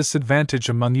terrible disadvantage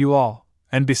among you all,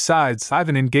 and besides, I've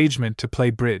an engagement to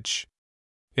play bridge.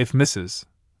 If Mrs.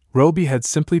 Roby had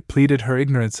simply pleaded her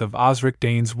ignorance of Osric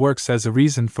Dane's works as a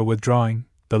reason for withdrawing,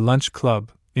 the lunch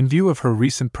club, in view of her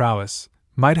recent prowess,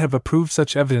 might have approved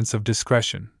such evidence of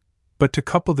discretion. But to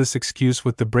couple this excuse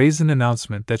with the brazen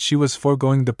announcement that she was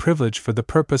foregoing the privilege for the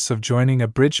purpose of joining a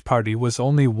bridge party was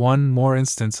only one more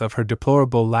instance of her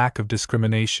deplorable lack of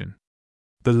discrimination.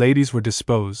 The ladies were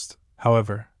disposed,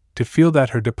 however, to feel that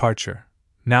her departure,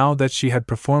 now that she had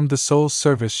performed the sole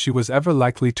service she was ever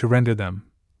likely to render them,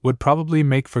 would probably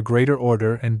make for greater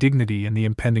order and dignity in the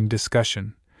impending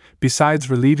discussion, besides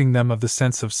relieving them of the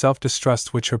sense of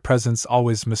self-distrust which her presence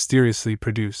always mysteriously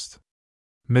produced.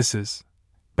 Mrs.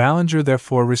 Ballinger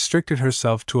therefore restricted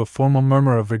herself to a formal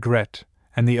murmur of regret,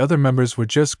 and the other members were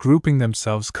just grouping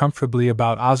themselves comfortably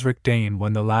about Osric Dane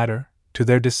when the latter, to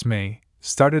their dismay,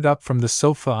 started up from the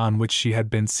sofa on which she had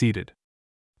been seated.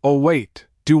 Oh, wait,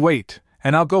 do wait,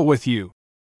 and I'll go with you,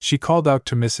 she called out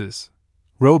to Mrs.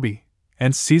 Roby,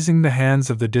 and seizing the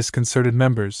hands of the disconcerted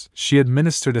members, she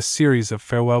administered a series of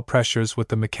farewell pressures with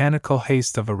the mechanical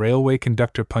haste of a railway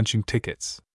conductor punching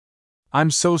tickets.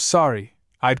 I'm so sorry,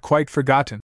 I'd quite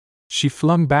forgotten, she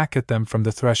flung back at them from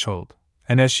the threshold,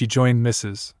 and as she joined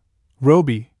Mrs.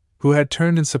 Roby, who had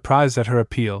turned in surprise at her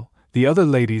appeal, the other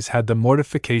ladies had the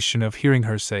mortification of hearing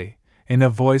her say, in a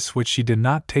voice which she did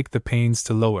not take the pains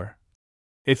to lower,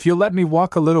 If you'll let me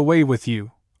walk a little way with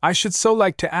you, I should so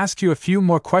like to ask you a few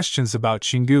more questions about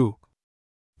Xingu.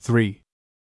 3.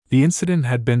 The incident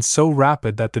had been so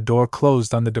rapid that the door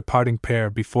closed on the departing pair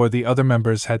before the other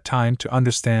members had time to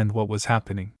understand what was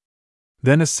happening.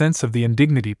 Then a sense of the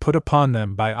indignity put upon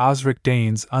them by Osric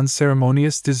Dane's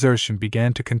unceremonious desertion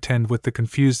began to contend with the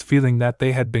confused feeling that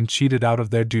they had been cheated out of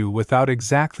their due without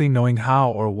exactly knowing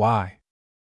how or why.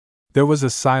 There was a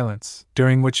silence,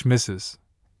 during which Mrs.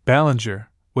 Ballinger,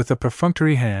 with a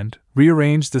perfunctory hand,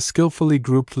 rearranged the skillfully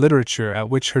grouped literature at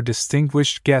which her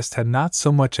distinguished guest had not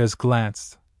so much as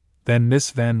glanced. Then Miss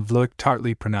Van Vluyck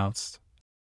tartly pronounced,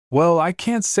 "Well, I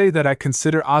can't say that I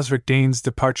consider Osric Dane's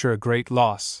departure a great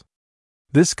loss."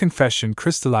 This confession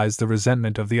crystallized the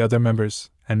resentment of the other members,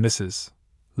 and Mrs.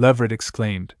 Leverett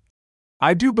exclaimed,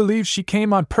 "I do believe she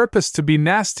came on purpose to be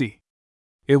nasty."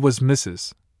 It was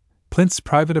Mrs. Plinth's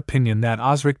private opinion that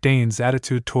Osric Dane's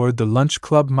attitude toward the lunch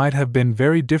club might have been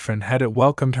very different had it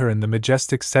welcomed her in the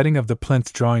majestic setting of the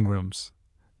Plinth drawing rooms,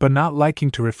 but not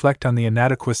liking to reflect on the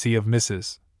inadequacy of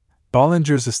Mrs.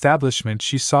 Ballinger's establishment,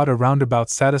 she sought a roundabout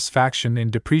satisfaction in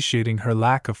depreciating her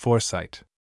lack of foresight.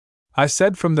 "I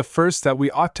said from the first that we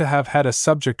ought to have had a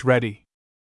subject ready.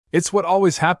 It's what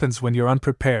always happens when you're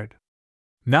unprepared.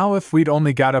 Now if we'd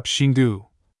only got up Xingu."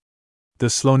 The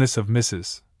slowness of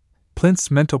Mrs. Plinth's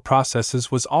mental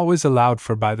processes was always allowed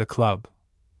for by the club,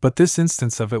 but this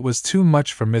instance of it was too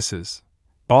much for Mrs.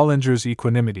 Ballinger's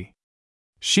equanimity.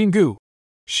 "Xingu!"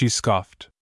 she scoffed.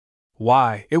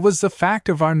 "Why, it was the fact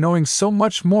of our knowing so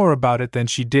much more about it than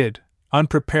she did,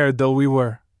 unprepared though we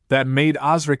were, that made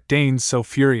Osric Dane so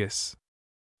furious.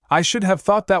 I should have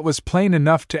thought that was plain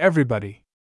enough to everybody."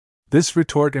 This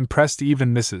retort impressed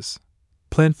even Mrs.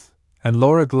 Plinth, and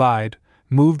Laura Glyde,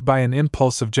 moved by an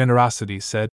impulse of generosity,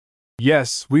 said,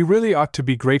 "Yes, we really ought to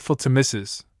be grateful to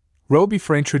Mrs. Roby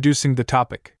for introducing the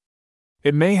topic.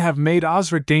 It may have made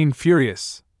Osric Dane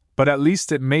furious, but at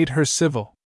least it made her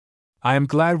civil. I am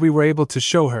glad we were able to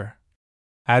show her,"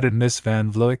 added Miss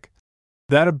Van Vluyck,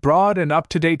 "that a broad and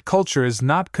up-to-date culture is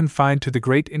not confined to the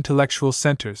great intellectual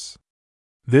centers."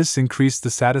 This increased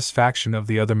the satisfaction of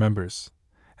the other members,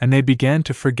 and they began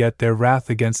to forget their wrath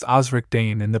against Osric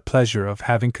Dane in the pleasure of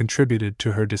having contributed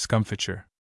to her discomfiture.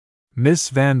 Miss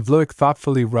Van Vluyck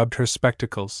thoughtfully rubbed her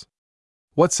spectacles.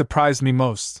 "What surprised me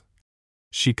most,"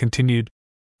 she continued,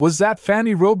 "was that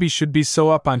Fanny Roby should be so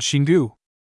up on Xingu."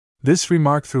 This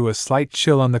remark threw a slight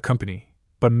chill on the company,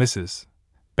 but Mrs.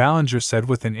 Ballinger said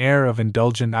with an air of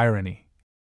indulgent irony,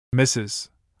 "Mrs.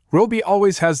 Roby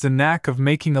always has the knack of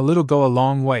making a little go a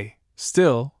long way.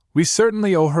 Still, we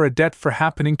certainly owe her a debt for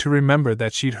happening to remember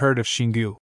that she'd heard of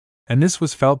Xingu." And this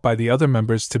was felt by the other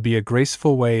members to be a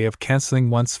graceful way of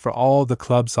canceling once for all the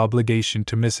club's obligation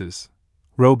to Mrs.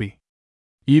 Roby.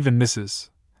 Even Mrs.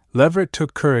 Leverett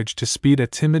took courage to speed a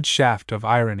timid shaft of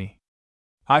irony.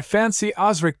 "I fancy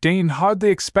Osric Dane hardly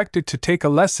expected to take a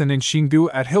lesson in Xingu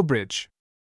at Hillbridge."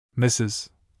 Mrs.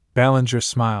 Ballinger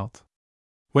smiled.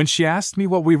 "When she asked me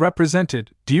what we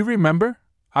represented, do you remember?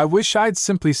 I wish I'd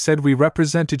simply said we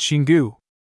represented Xingu."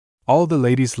 All the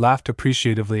ladies laughed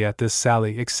appreciatively at this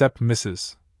sally except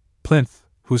Mrs. Plinth,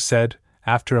 who said,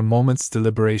 after a moment's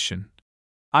deliberation,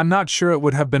 "I'm not sure it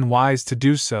would have been wise to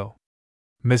do so."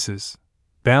 Mrs.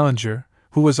 Ballinger,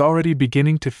 who was already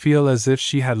beginning to feel as if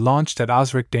she had launched at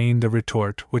Osric Dane the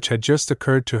retort which had just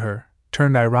occurred to her,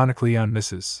 turned ironically on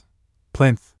Mrs.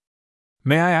 Plinth.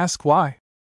 "May I ask why?"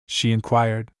 she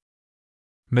inquired.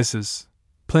 Mrs.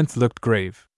 Plinth looked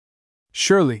grave.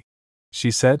 "Surely,"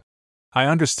 she said, "I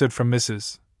understood from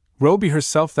Mrs. Roby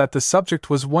herself that the subject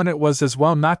was one it was as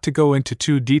well not to go into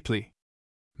too deeply."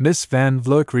 Miss Van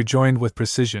Vluyck rejoined with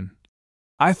precision,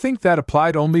 "I think that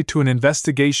applied only to an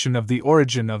investigation of the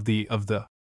origin of the.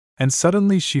 And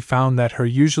suddenly she found that her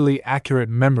usually accurate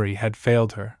memory had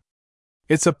failed her.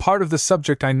 "It's a part of the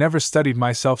subject I never studied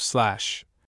myself,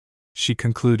 she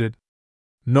concluded.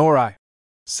 "Nor I,"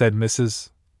 said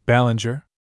Mrs. Ballinger.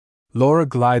 Laura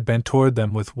Glyde bent toward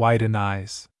them with widened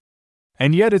eyes.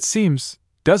 "And yet it seems,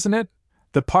 doesn't it,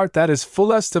 the part that is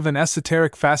fullest of an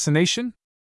esoteric fascination?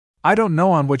 I don't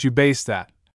know on what you base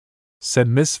that," said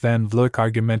Miss Van Vluyck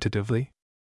argumentatively.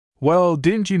 "Well,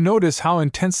 didn't you notice how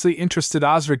intensely interested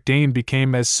Osric Dane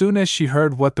became as soon as she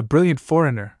heard what the brilliant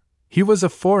foreigner — he was a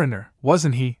foreigner,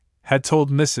 wasn't he — had told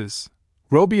Mrs.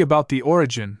 Roby about the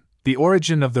origin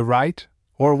of the right,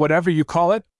 or whatever you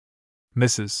call it?"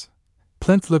 Mrs.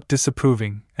 Plinth looked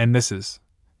disapproving, and Mrs.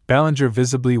 Ballinger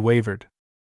visibly wavered.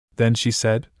 Then she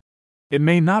said, "It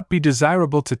may not be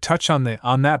desirable to touch on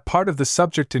that part of the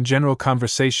subject in general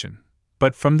conversation,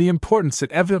 but from the importance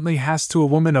it evidently has to a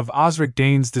woman of Osric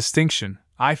Dane's distinction,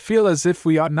 I feel as if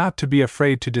we ought not to be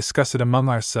afraid to discuss it among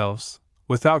ourselves,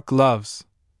 without gloves,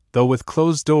 though with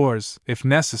closed doors, if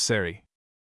necessary."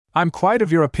 "I'm quite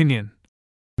of your opinion,"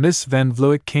 Miss Van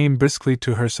Vluyck came briskly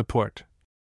to her support.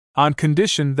 On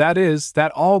condition, that is,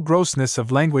 that all grossness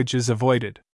of language is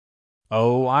avoided.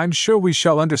 Oh, I'm sure we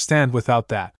shall understand without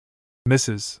that.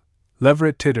 Mrs.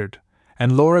 Leverett tittered,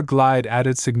 and Laura Glyde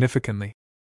added significantly,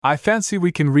 I fancy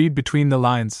we can read between the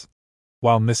lines,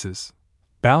 while Mrs.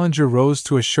 Ballinger rose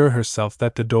to assure herself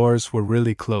that the doors were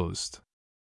really closed.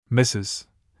 Mrs.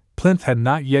 Plinth had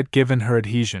not yet given her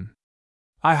adhesion.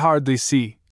 I hardly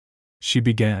see, she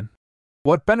began,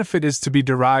 what benefit is to be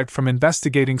derived from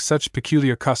investigating such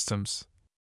peculiar customs.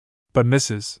 But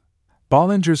Mrs.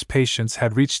 Ballinger's patience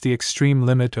had reached the extreme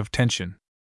limit of tension.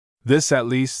 This, at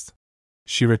least,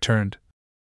 she returned,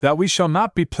 that we shall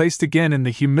not be placed again in the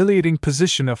humiliating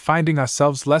position of finding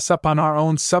ourselves less up on our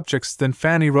own subjects than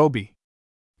Fanny Roby.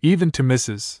 Even to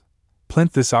Mrs.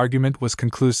 Plinth this argument was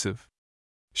conclusive.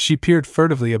 She peered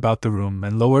furtively about the room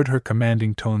and lowered her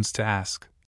commanding tones to ask,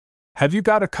 Have you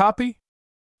got a copy?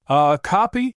 A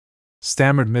copy?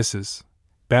 Stammered Mrs.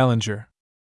 Ballinger.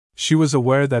 She was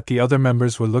aware that the other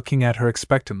members were looking at her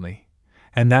expectantly,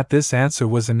 and that this answer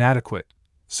was inadequate,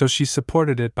 so she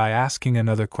supported it by asking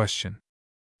another question.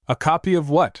 A copy of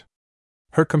what?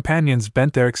 Her companions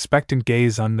bent their expectant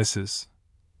gaze on Mrs.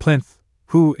 Plinth,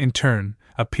 who, in turn,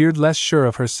 appeared less sure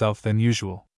of herself than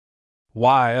usual.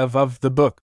 Why, of the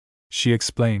book, she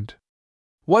explained.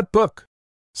 What book?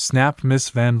 Snapped Miss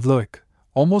Van Vluyck,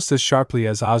 almost as sharply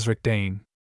as Osric Dane.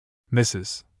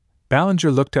 Mrs.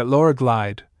 Ballinger looked at Laura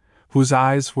Glyde, whose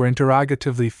eyes were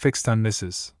interrogatively fixed on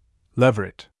Mrs.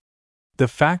 Leverett. The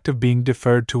fact of being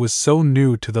deferred to was so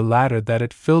new to the latter that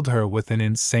it filled her with an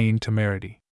insane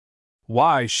temerity.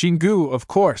 Why, Xingu, of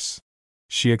course!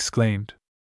 She exclaimed.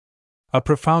 A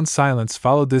profound silence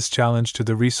followed this challenge to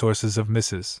the resources of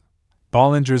Mrs.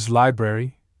 Ballinger's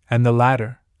library, and the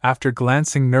latter, after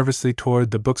glancing nervously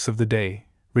toward the books of the day,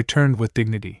 returned with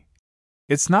dignity.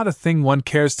 It's not a thing one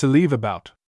cares to leave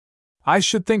about. I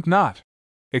should think not,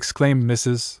 exclaimed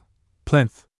Mrs.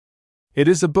 Plinth. It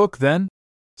is a book, then?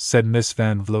 Said Miss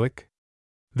Van Vluyck.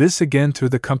 This again threw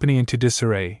the company into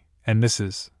disarray, and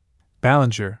Mrs.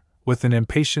 Ballinger, with an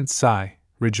impatient sigh,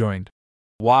 rejoined,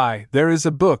 Why, there is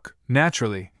a book,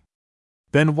 naturally.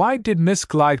 Then why did Miss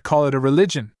Glyde call it a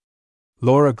religion?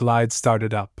 Laura Glyde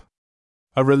started up.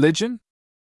 A religion?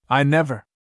 I never.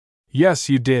 Yes,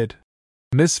 you did,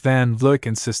 Miss Van Vluyck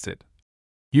insisted.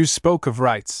 You spoke of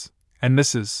rites, and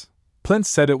Mrs. Plinth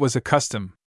said it was a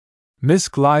custom. Miss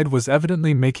Glyde was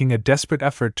evidently making a desperate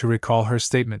effort to recall her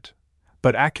statement,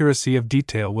 but accuracy of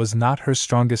detail was not her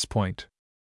strongest point.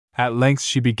 At length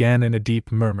she began in a deep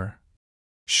murmur.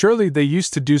 Surely they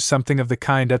used to do something of the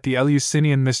kind at the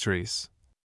Eleusinian Mysteries.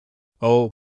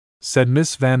 Oh, said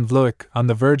Miss Van Vluyck on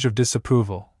the verge of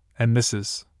disapproval, and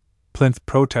Mrs. Plinth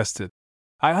protested.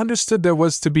 I understood there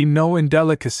was to be no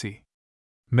indelicacy.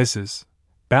 Mrs.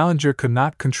 Ballinger could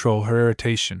not control her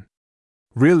irritation.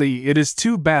 Really, it is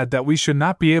too bad that we should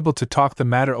not be able to talk the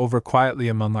matter over quietly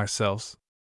among ourselves.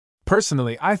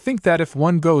 Personally, I think that if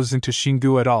one goes into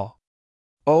Xingu at all—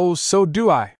 Oh, so do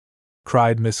I,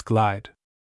 cried Miss Glyde.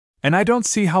 And I don't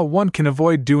see how one can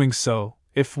avoid doing so,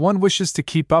 if one wishes to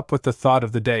keep up with the thought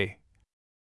of the day.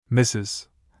 Mrs.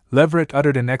 Leverett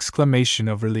uttered an exclamation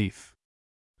of relief.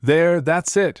 There,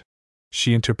 that's it,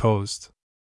 she interposed.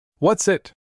 What's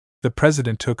it? The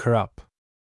president took her up.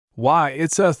 Why,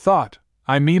 it's a thought,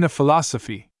 I mean a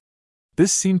philosophy.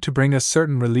 This seemed to bring a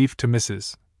certain relief to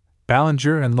Mrs.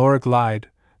 Ballinger and Laura Glyde,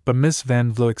 but Miss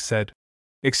Van Vluyck said,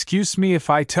 Excuse me if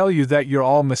I tell you that you're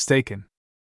all mistaken.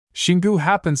 Xingu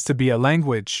happens to be a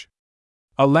language.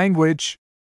 A language?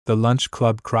 The lunch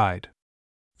club cried.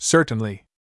 Certainly.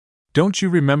 Don't you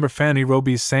remember Fanny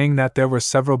Roby's saying that there were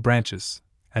several branches,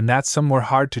 and that some were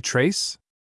hard to trace?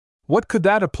 What could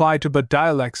that apply to but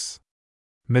dialects?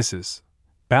 Mrs.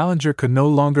 Ballinger could no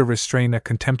longer restrain a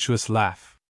contemptuous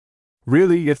laugh.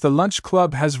 Really, if the lunch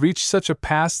club has reached such a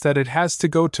pass that it has to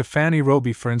go to Fanny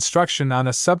Roby for instruction on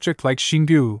a subject like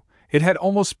Xingu, it had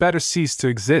almost better cease to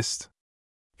exist.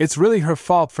 It's really her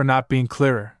fault for not being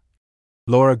clearer,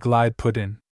 Laura Glyde put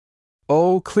in.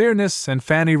 Oh, clearness and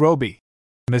Fanny Roby!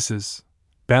 Mrs.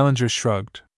 Ballinger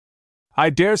shrugged. I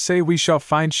dare say we shall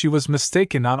find she was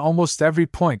mistaken on almost every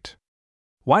point.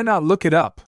 Why not look it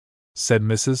up? Said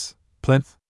Mrs.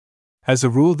 Plinth. As a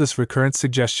rule, this recurrent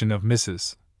suggestion of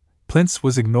Mrs. Plinth's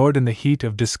was ignored in the heat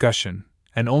of discussion,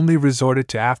 and only resorted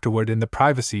to afterward in the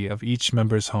privacy of each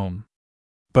member's home.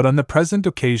 But on the present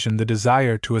occasion the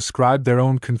desire to ascribe their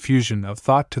own confusion of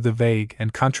thought to the vague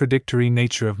and contradictory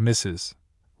nature of Mrs.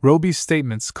 Roby's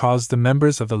statements caused the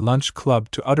members of the lunch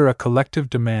club to utter a collective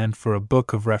demand for a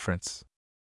book of reference.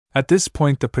 At this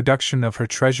point the production of her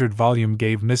treasured volume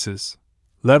gave Mrs.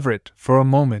 Leverett, for a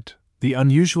moment, the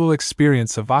unusual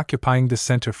experience of occupying the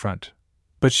center front,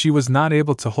 but she was not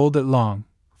able to hold it long,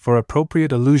 for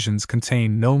appropriate allusions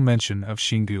contained no mention of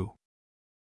Xingu.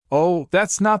 "Oh,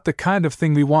 that's not the kind of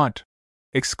thing we want!"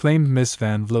 exclaimed Miss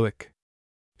Van Vluyck.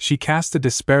 She cast a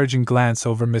disparaging glance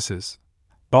over Mrs.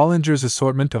 Bollinger's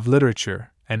assortment of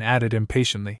literature, and added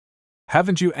impatiently,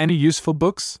 "Haven't you any useful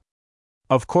books?"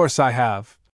 "Of course I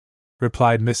have,"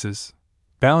 replied Mrs.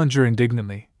 Ballinger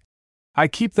indignantly. "I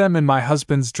keep them in my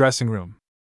husband's dressing room."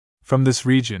 From this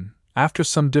region, after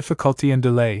some difficulty and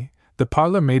delay, the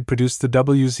parlor maid produced the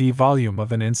WZ volume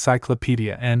of an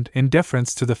encyclopedia and, in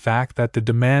deference to the fact that the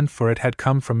demand for it had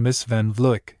come from Miss Van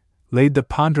Vluyck, laid the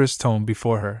ponderous tome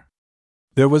before her.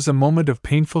 There was a moment of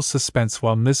painful suspense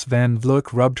while Miss Van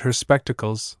Vluyck rubbed her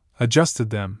spectacles, adjusted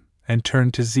them, and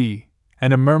turned to Z,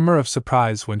 and a murmur of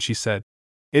surprise when she said,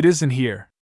 "It isn't here."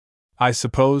 "I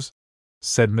suppose,"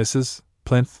 said Mrs.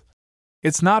 Plinth,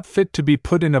 "it's not fit to be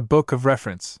put in a book of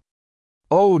reference."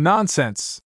 "Oh,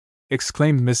 nonsense!"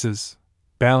 exclaimed Mrs.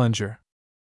 Ballinger.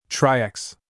 "Try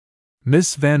X."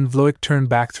 Miss Van Vluyck turned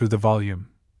back through the volume,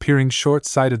 peering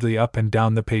short-sightedly up and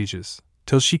down the pages,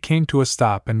 till she came to a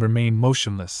stop and remained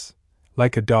motionless,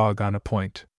 like a dog on a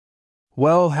point.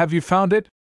 "Well, have you found it?"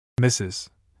 Mrs.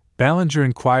 Ballinger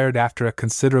inquired after a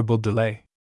considerable delay.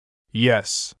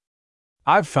 "Yes.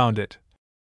 I've found it,"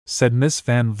 said Miss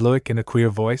Van Vluyck in a queer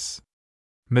voice.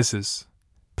 Mrs.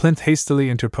 Plinth hastily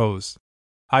interposed.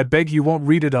 "I beg you won't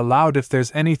read it aloud if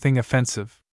there's anything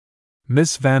offensive."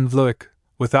 Miss Van Vluyck,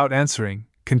 without answering,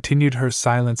 continued her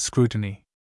silent scrutiny.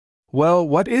 "Well,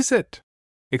 what is it?"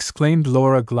 exclaimed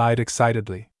Laura Glyde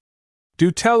excitedly.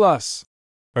 "Do tell us,"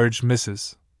 urged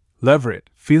Mrs. Leverett,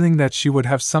 feeling that she would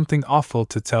have something awful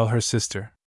to tell her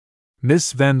sister.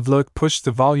 Miss Van Vluyck pushed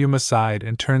the volume aside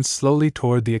and turned slowly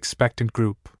toward the expectant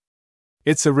group.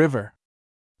 "It's a river."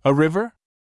 "A river?"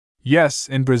 "Yes,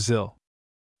 in Brazil."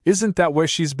 "Isn't that where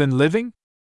she's been living?"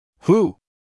 "Who?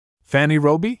 Fanny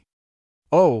Roby?"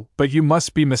 "Oh, but you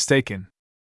must be mistaken.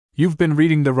 You've been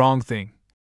reading the wrong thing,"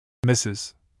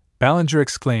 Mrs. Ballinger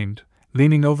exclaimed,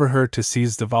 leaning over her to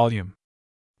seize the volume.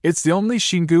 "It's the only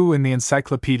Xingu in the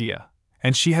encyclopedia,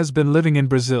 and she has been living in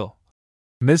Brazil,"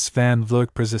 Miss Van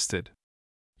Vluyck persisted.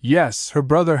 "Yes, her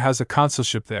brother has a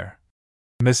consulship there,"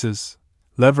 Mrs.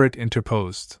 Leverett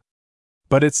interposed.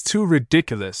 "But it's too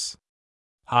ridiculous.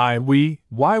 Why,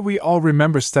 we all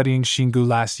remember studying Xingu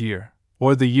last year,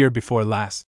 or the year before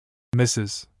last,"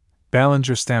 Mrs.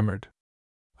 Ballinger stammered.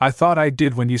 "I thought I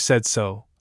did when you said so,"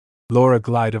 Laura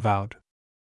Glyde avowed.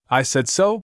 "I said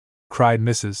so?" cried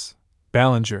Mrs.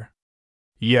 Ballinger.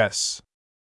 "Yes.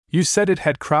 You said it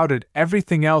had crowded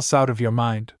everything else out of your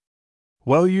mind.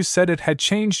 Well, you said it had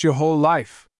changed your whole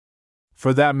life.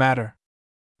 For that matter,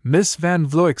 Miss Van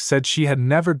Vluyck said she had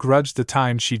never grudged the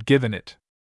time she'd given it,"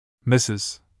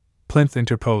 Mrs. Plinth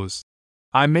interposed.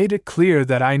 "I made it clear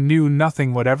that I knew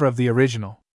nothing whatever of the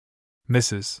original."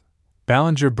 Mrs.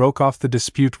 Ballinger broke off the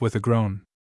dispute with a groan.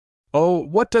 "Oh,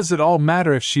 what does it all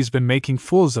matter if she's been making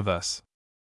fools of us?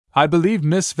 I believe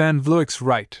Miss Van Vluyck's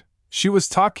right. She was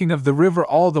talking of the river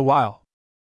all the while.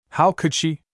 How could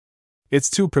she?" "It's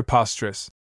too preposterous,"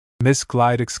 Miss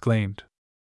Glyde exclaimed.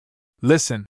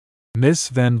 "Listen." Miss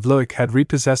Van Vluyck had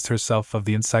repossessed herself of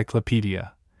the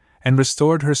encyclopedia, and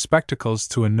restored her spectacles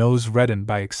to a nose reddened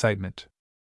by excitement.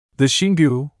 "The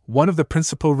Xingu, one of the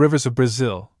principal rivers of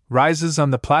Brazil, rises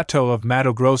on the plateau of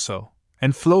Mato Grosso,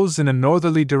 and flows in a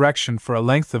northerly direction for a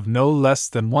length of no less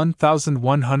than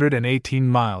 1,118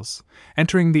 miles,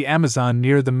 entering the Amazon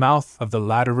near the mouth of the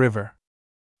latter river.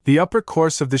 The upper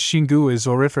course of the Xingu is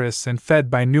auriferous and fed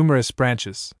by numerous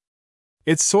branches.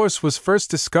 Its source was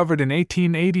first discovered in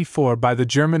 1884 by the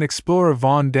German explorer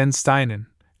von den Steinen,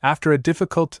 after a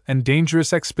difficult and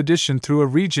dangerous expedition through a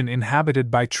region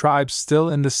inhabited by tribes still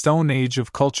in the Stone Age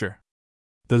of culture.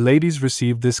 The ladies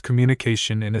received this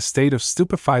communication in a state of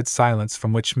stupefied silence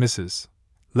from which Mrs.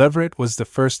 Leverett was the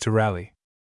first to rally.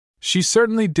 "She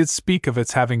certainly did speak of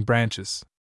its having branches."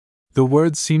 The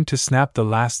words seemed to snap the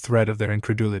last thread of their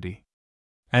incredulity.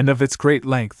 "And of its great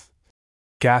length,"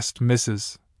 gasped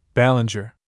Mrs.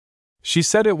 Ballinger. "She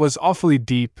said it was awfully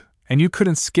deep, and you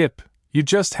couldn't skip, you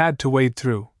just had to wade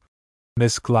through,"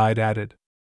 Miss Glyde added.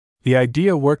 The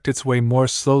idea worked its way more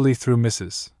slowly through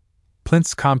Mrs.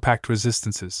 Plinth's compact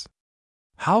resistances.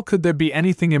 "How could there be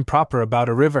anything improper about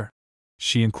a river?"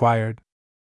 she inquired.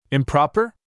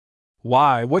 "Improper?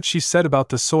 Why, what she said about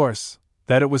the source,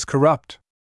 that it was corrupt."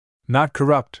 "Not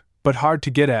corrupt, but hard to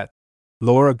get at,"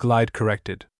 Laura Glyde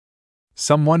corrected.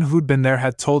 "Someone who'd been there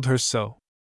had told her so."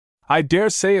 "I dare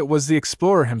say it was the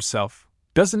explorer himself.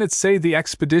 Doesn't it say the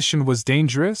expedition was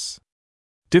dangerous?"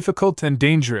 "Difficult and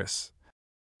dangerous,"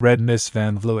 read Miss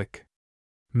Van Vluyck.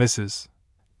 Mrs.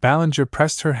 Ballinger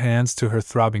pressed her hands to her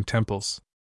throbbing temples.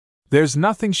 There's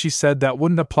nothing, she said, that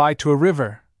wouldn't apply to a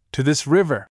river, to this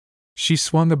river. She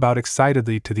swung about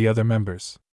excitedly to the other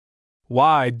members.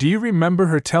 Why, do you remember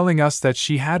her telling us that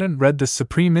she hadn't read The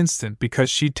Supreme Instant because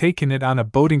she'd taken it on a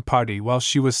boating party while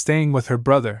she was staying with her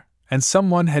brother, and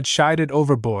someone had shied it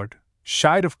overboard?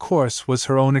 Shied, of course, was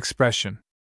her own expression.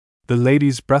 The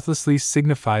ladies breathlessly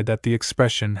signified that the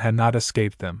expression had not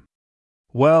escaped them.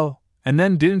 Well, and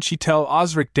then didn't she tell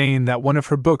Osric Dane that one of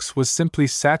her books was simply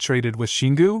saturated with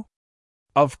Xingu?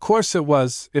 Of course it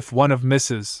was, if one of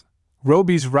Mrs.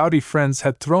 Roby's rowdy friends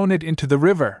had thrown it into the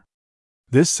river.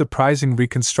 This surprising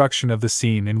reconstruction of the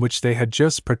scene in which they had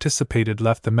just participated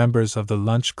left the members of the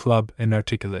lunch club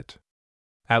inarticulate.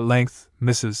 At length,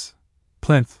 Mrs.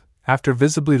 Plinth, after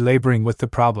visibly laboring with the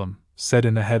problem, said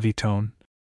in a heavy tone,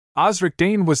 Osric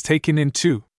Dane was taken in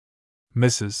too.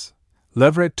 Mrs.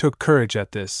 Leverett took courage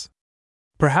at this.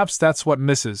 Perhaps that's what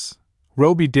Mrs.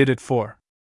 Roby did it for.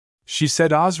 She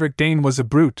said Osric Dane was a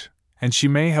brute, and she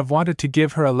may have wanted to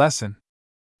give her a lesson.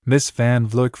 Miss Van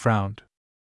Vluyck frowned.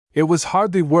 It was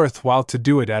hardly worth while to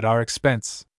do it at our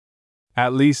expense.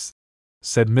 At least,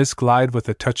 said Miss Glyde with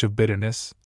a touch of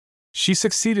bitterness, she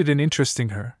succeeded in interesting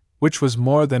her, which was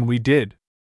more than we did.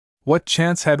 What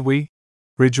chance had we?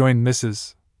 Rejoined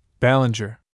Mrs.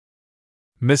 Ballinger.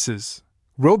 Mrs.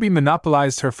 Roby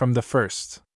monopolized her from the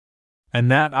first.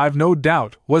 And that, I've no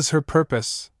doubt, was her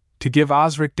purpose, to give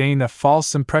Osric Dane a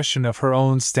false impression of her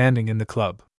own standing in the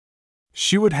club.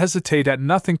 She would hesitate at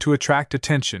nothing to attract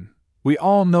attention. We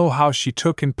all know how she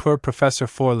took in poor Professor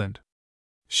Forland.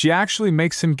 She actually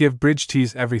makes him give bridge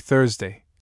teas every Thursday.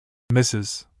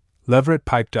 Mrs. Leverett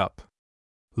piped up.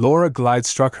 Laura Glyde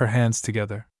struck her hands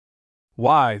together.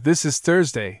 Why, this is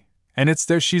Thursday, and it's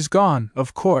there she's gone,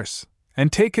 of course,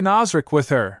 and taken Osric with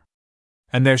her.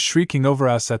 And they're shrieking over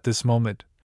us at this moment,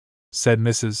 said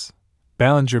Mrs.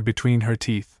 Ballinger between her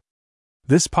teeth.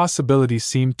 This possibility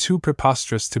seemed too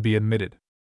preposterous to be admitted.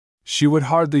 She would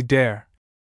hardly dare,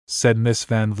 said Miss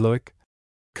Van Vluyck,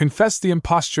 confess the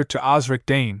imposture to Osric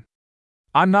Dane.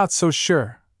 I'm not so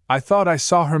sure. I thought I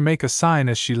saw her make a sign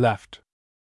as she left.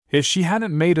 If she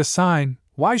hadn't made a sign,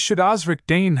 why should Osric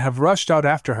Dane have rushed out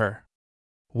after her?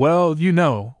 Well, you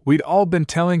know, we'd all been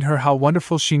telling her how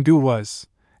wonderful Xingu was,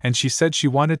 and she said she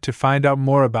wanted to find out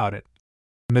more about it,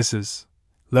 Mrs.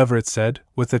 Leverett said,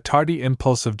 with a tardy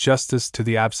impulse of justice to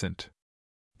the absent.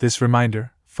 This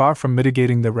reminder, far from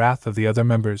mitigating the wrath of the other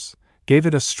members, gave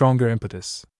it a stronger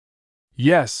impetus.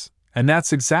 Yes, and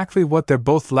that's exactly what they're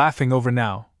both laughing over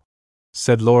now,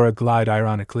 said Laura Glyde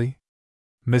ironically.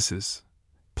 Mrs.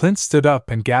 Plinth stood up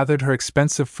and gathered her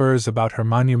expensive furs about her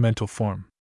monumental form.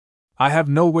 I have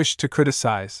no wish to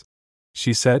criticize,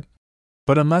 she said,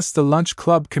 but unless the lunch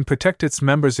club can protect its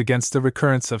members against the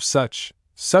recurrence of such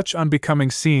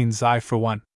unbecoming scenes, I for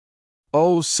one.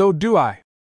 Oh, so do I,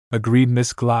 agreed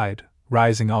Miss Glyde,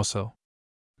 rising also.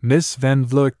 Miss Van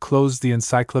Vluyck closed the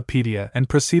encyclopedia and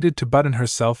proceeded to button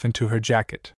herself into her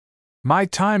jacket. My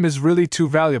time is really too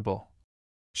valuable,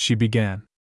 she began.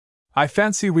 I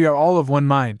fancy we are all of one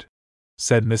mind,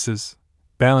 said Mrs.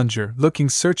 Ballinger, looking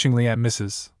searchingly at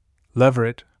Mrs.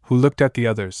 Leverett, who looked at the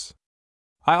others.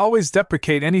 I always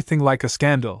deprecate anything like a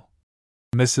scandal,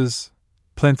 Mrs.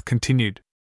 Plinth continued.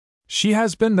 She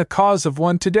has been the cause of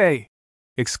one today,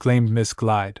 exclaimed Miss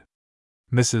Glyde.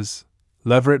 Mrs.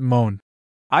 Leverett moaned.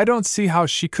 I don't see how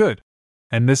she could.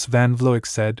 And Miss Van Vluyck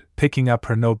said, picking up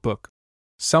her notebook.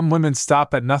 Some women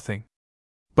stop at nothing.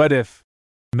 But if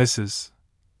Mrs.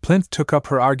 Plinth took up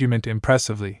her argument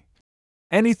impressively.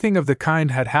 Anything of the kind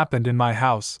had happened in my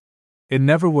house, it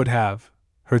never would have,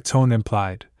 her tone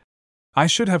implied. I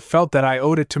should have felt that I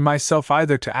owed it to myself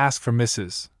either to ask for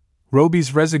Mrs.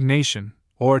 Roby's resignation,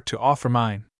 or to offer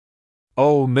mine.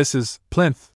 Oh, Mrs.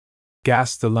 Plinth,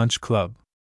 gasped the lunch club.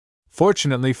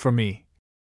 Fortunately for me,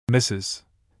 Mrs.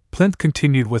 Plinth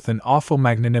continued with an awful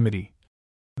magnanimity,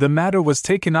 the matter was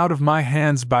taken out of my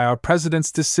hands by our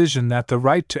president's decision that the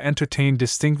right to entertain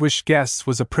distinguished guests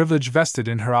was a privilege vested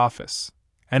in her office,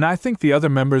 and I think the other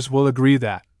members will agree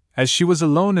that, as she was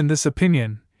alone in this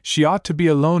opinion, she ought to be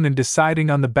alone in deciding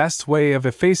on the best way of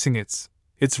effacing its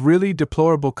really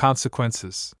deplorable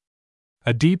consequences.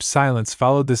 A deep silence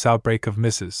followed this outbreak of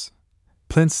Mrs.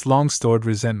 Plinth's long-stored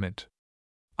resentment.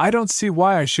 I don't see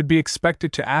why I should be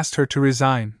expected to ask her to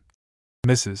resign,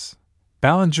 Mrs.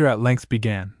 Ballinger at length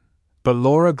began, but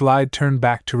Laura Glyde turned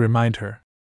back to remind her.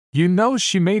 You know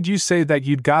she made you say that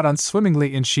you'd got on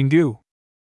swimmingly in Xingu.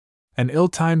 An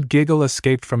ill-timed giggle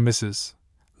escaped from Mrs.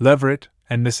 Leverett,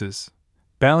 and Mrs.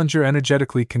 Ballinger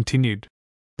energetically continued.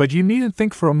 But you needn't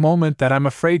think for a moment that I'm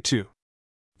afraid to.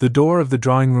 The door of the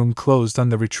drawing room closed on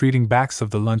the retreating backs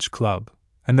of the lunch club,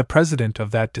 and the president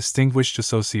of that distinguished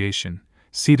association,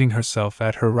 seating herself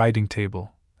at her writing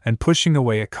table, and pushing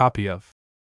away a copy of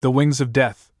The Wings of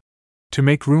Death, to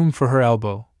make room for her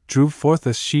elbow, drew forth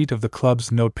a sheet of the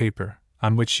club's notepaper,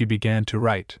 on which she began to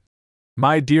write.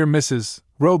 My dear Mrs.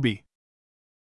 Roby,